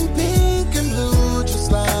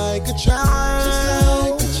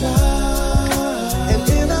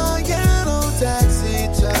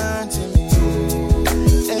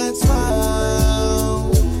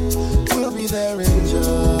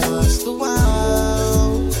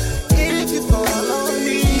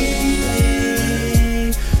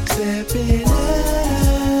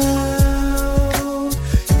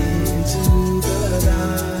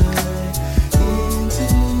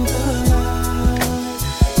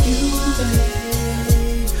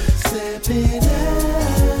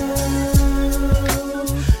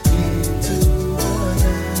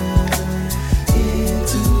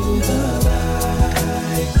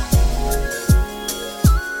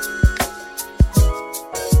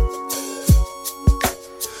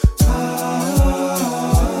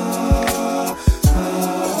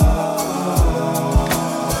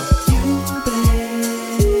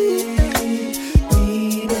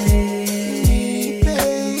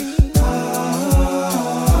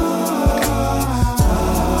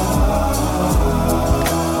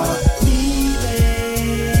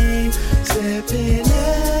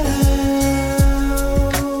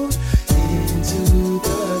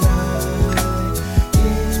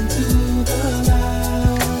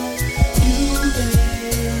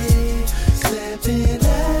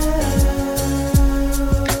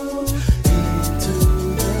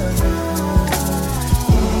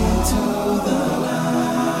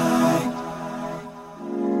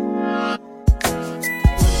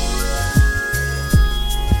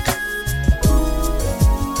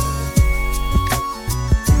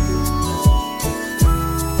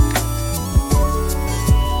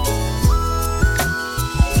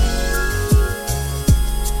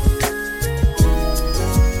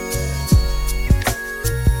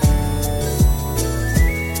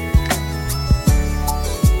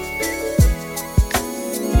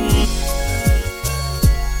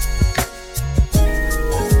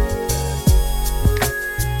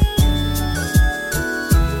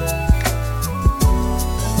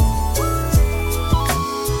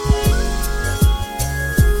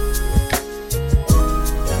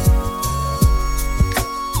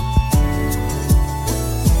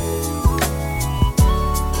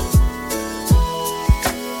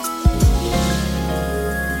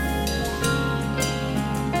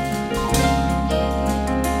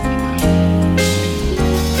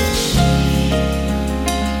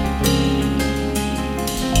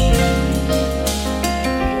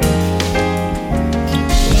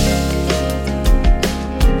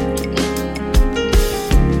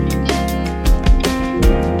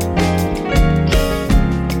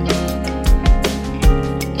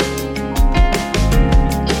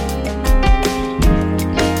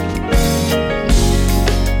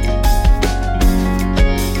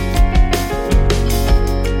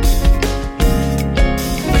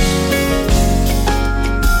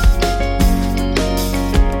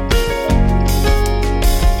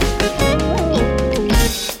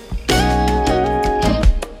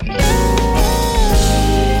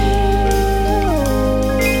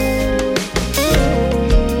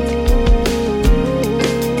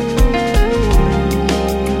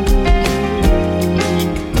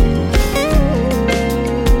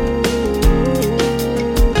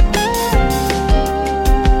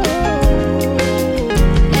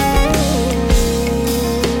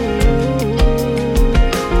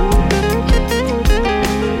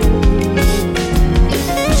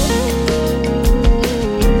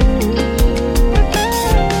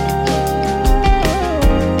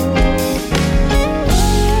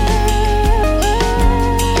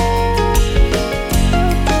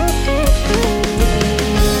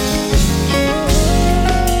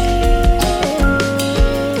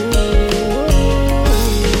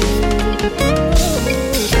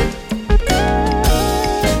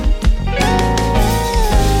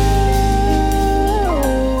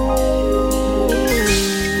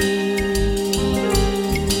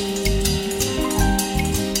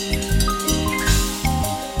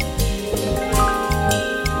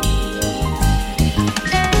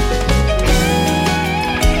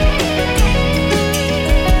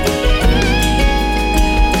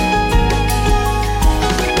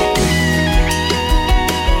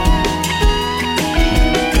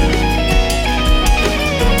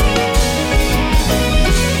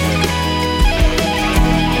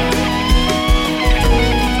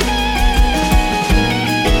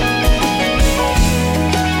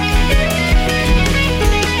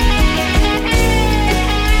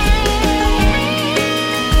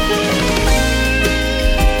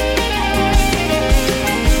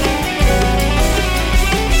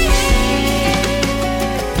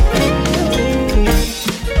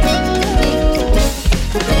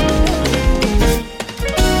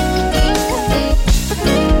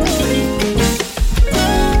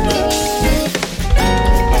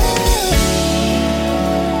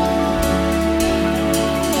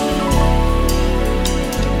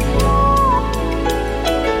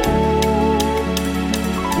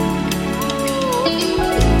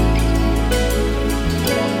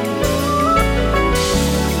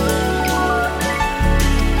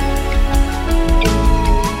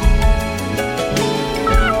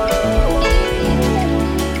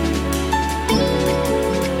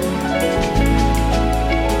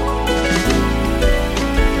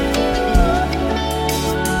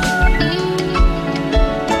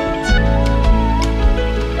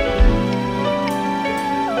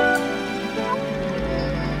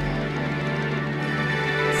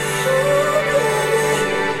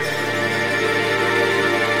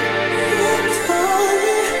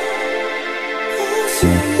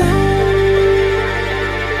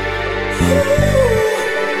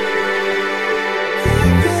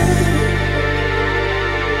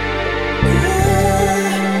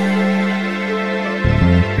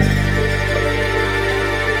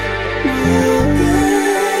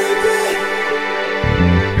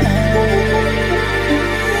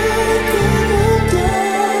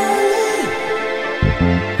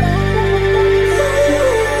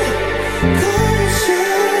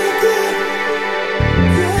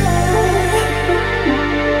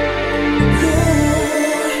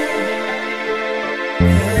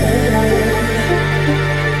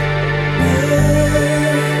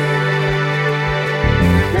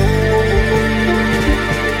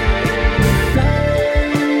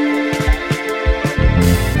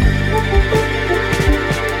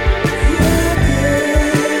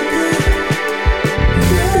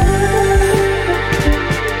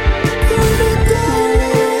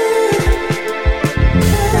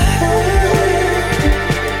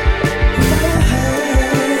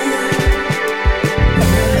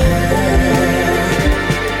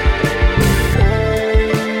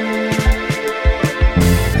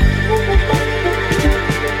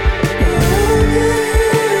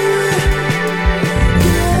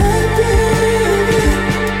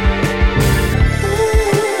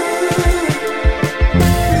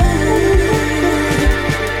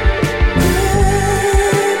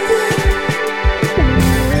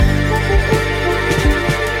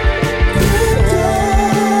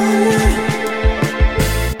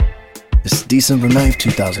 December 9th,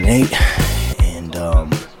 2008, and I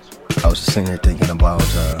was just sitting there thinking about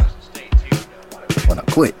when I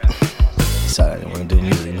quit. Decided I didn't want to do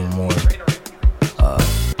music no more.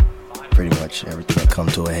 Pretty much everything had come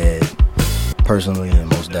to a head, personally and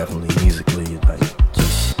most definitely musically, like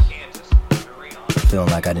just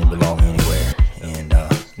feeling like I didn't belong anywhere, and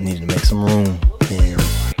needed to make some room. And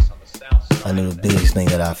I knew the biggest thing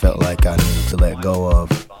that I felt like I needed to let go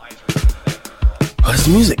of was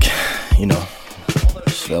music. You know, I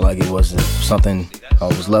just felt like it wasn't something, I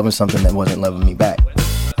was loving something that wasn't loving me back.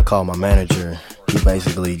 I called my manager. He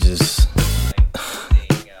basically just,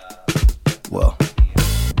 well,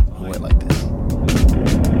 he went like this.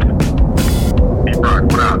 Hey, Brock,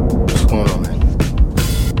 what up? What's going on, man?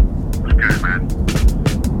 What's good, man?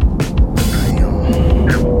 What's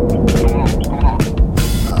going on?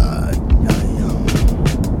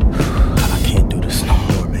 I can't do this no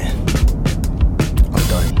more, man. I'm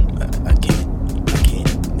done. I can't.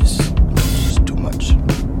 It's just too much.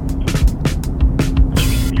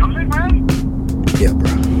 Music, man? Yeah,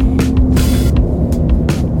 bro.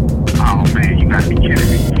 Oh, man, you gotta be kidding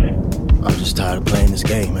me. I'm just tired of playing this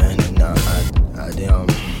game, man. And I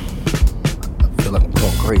feel like I'm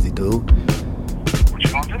going crazy, dude. What you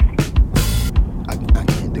gonna do? I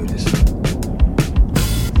can't do this.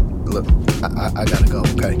 Look, I gotta go,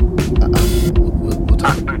 okay?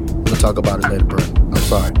 We'll talk about it later, bro. I'm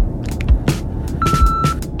sorry.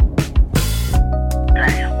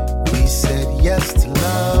 Damn. We said yes to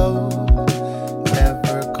love,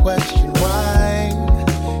 never questioned why.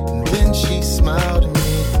 And then she smiled at me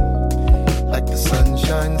like the sun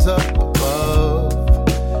shines up above.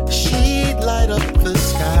 She'd light up the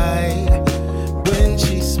sky when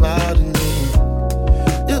she smiled at me.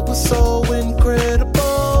 It was so incredible.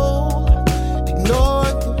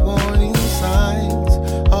 Ignored the warning signs,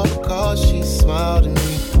 all because she smiled at me.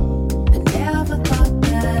 I never thought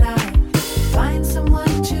that I'd find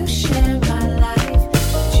someone to share my life,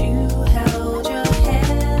 but you held your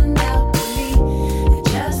hand out to me at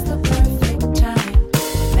just the perfect time.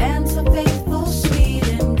 A man so faithful, sweet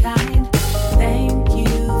and kind. Thank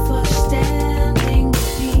you for standing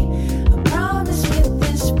with me. I promise with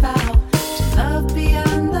this vow to love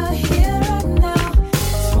beyond the here and now.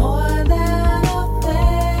 It's more than a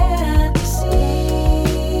fantasy.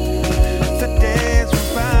 The days went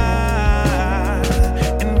by,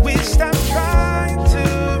 and we stopped trying to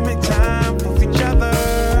make time for each other.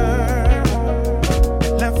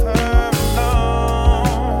 Left her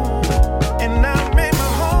alone, and I made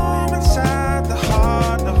my home inside the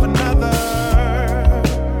heart of another.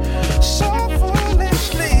 So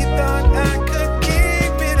foolishly thought I could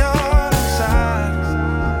keep it all inside.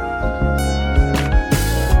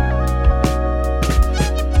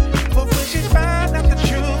 But when she found out the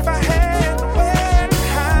truth, I had nowhere to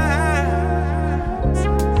hide.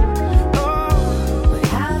 What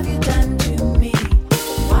have you done to me?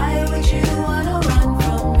 Why would you wanna run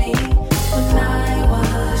from me when I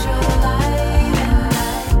was your light and I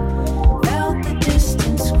felt the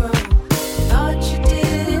distance grow? Thought you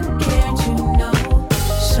didn't care to know,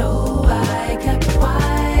 so I kept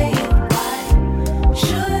quiet. Why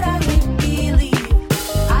should I make believe?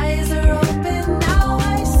 Eyes are open, now I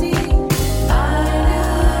see a new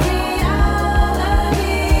reality.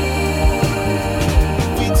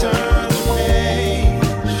 We turned the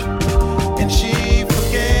page, and she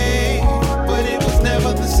forgave, but it was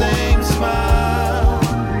never the same smile.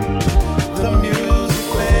 The music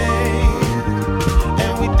played,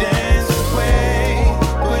 and we danced away,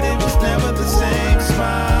 but it was never the same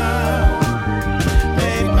smile.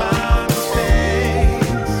 Made my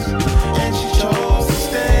mistakes, and she chose to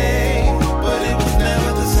stay, but it was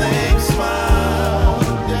never the same smile.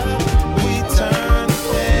 We turned the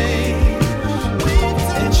page,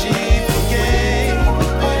 and she forgave,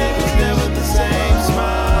 but it was never the same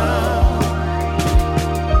smile.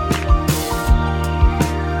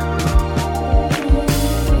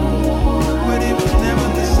 But it was never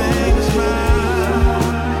the same smile.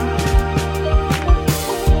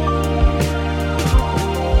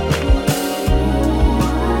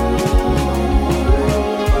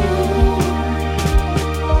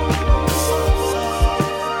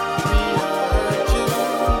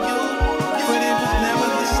 But it was never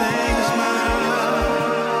the same smile.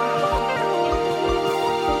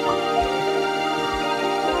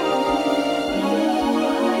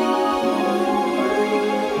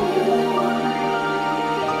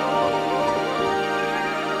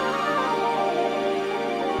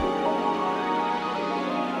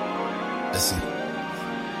 Listen.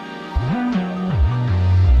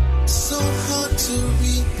 So hard to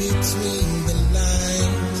read between the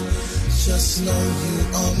lines. Just know you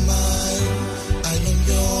are mine, I am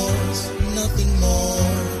yours, nothing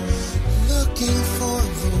more. Looking for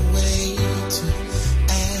the way to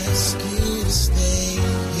ask you to stay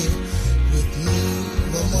here with me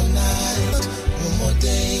one more night, one more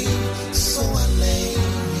day. So I lay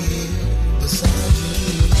here beside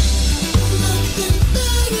you. Nothing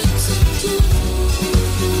better to do.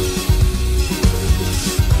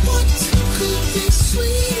 What could be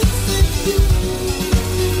sweeter than you?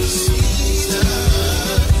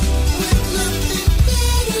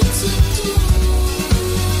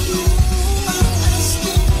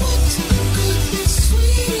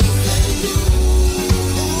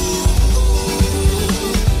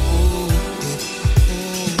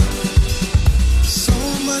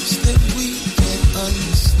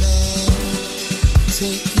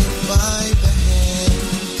 Take you by the hand,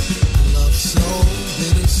 love so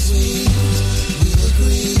bittersweet.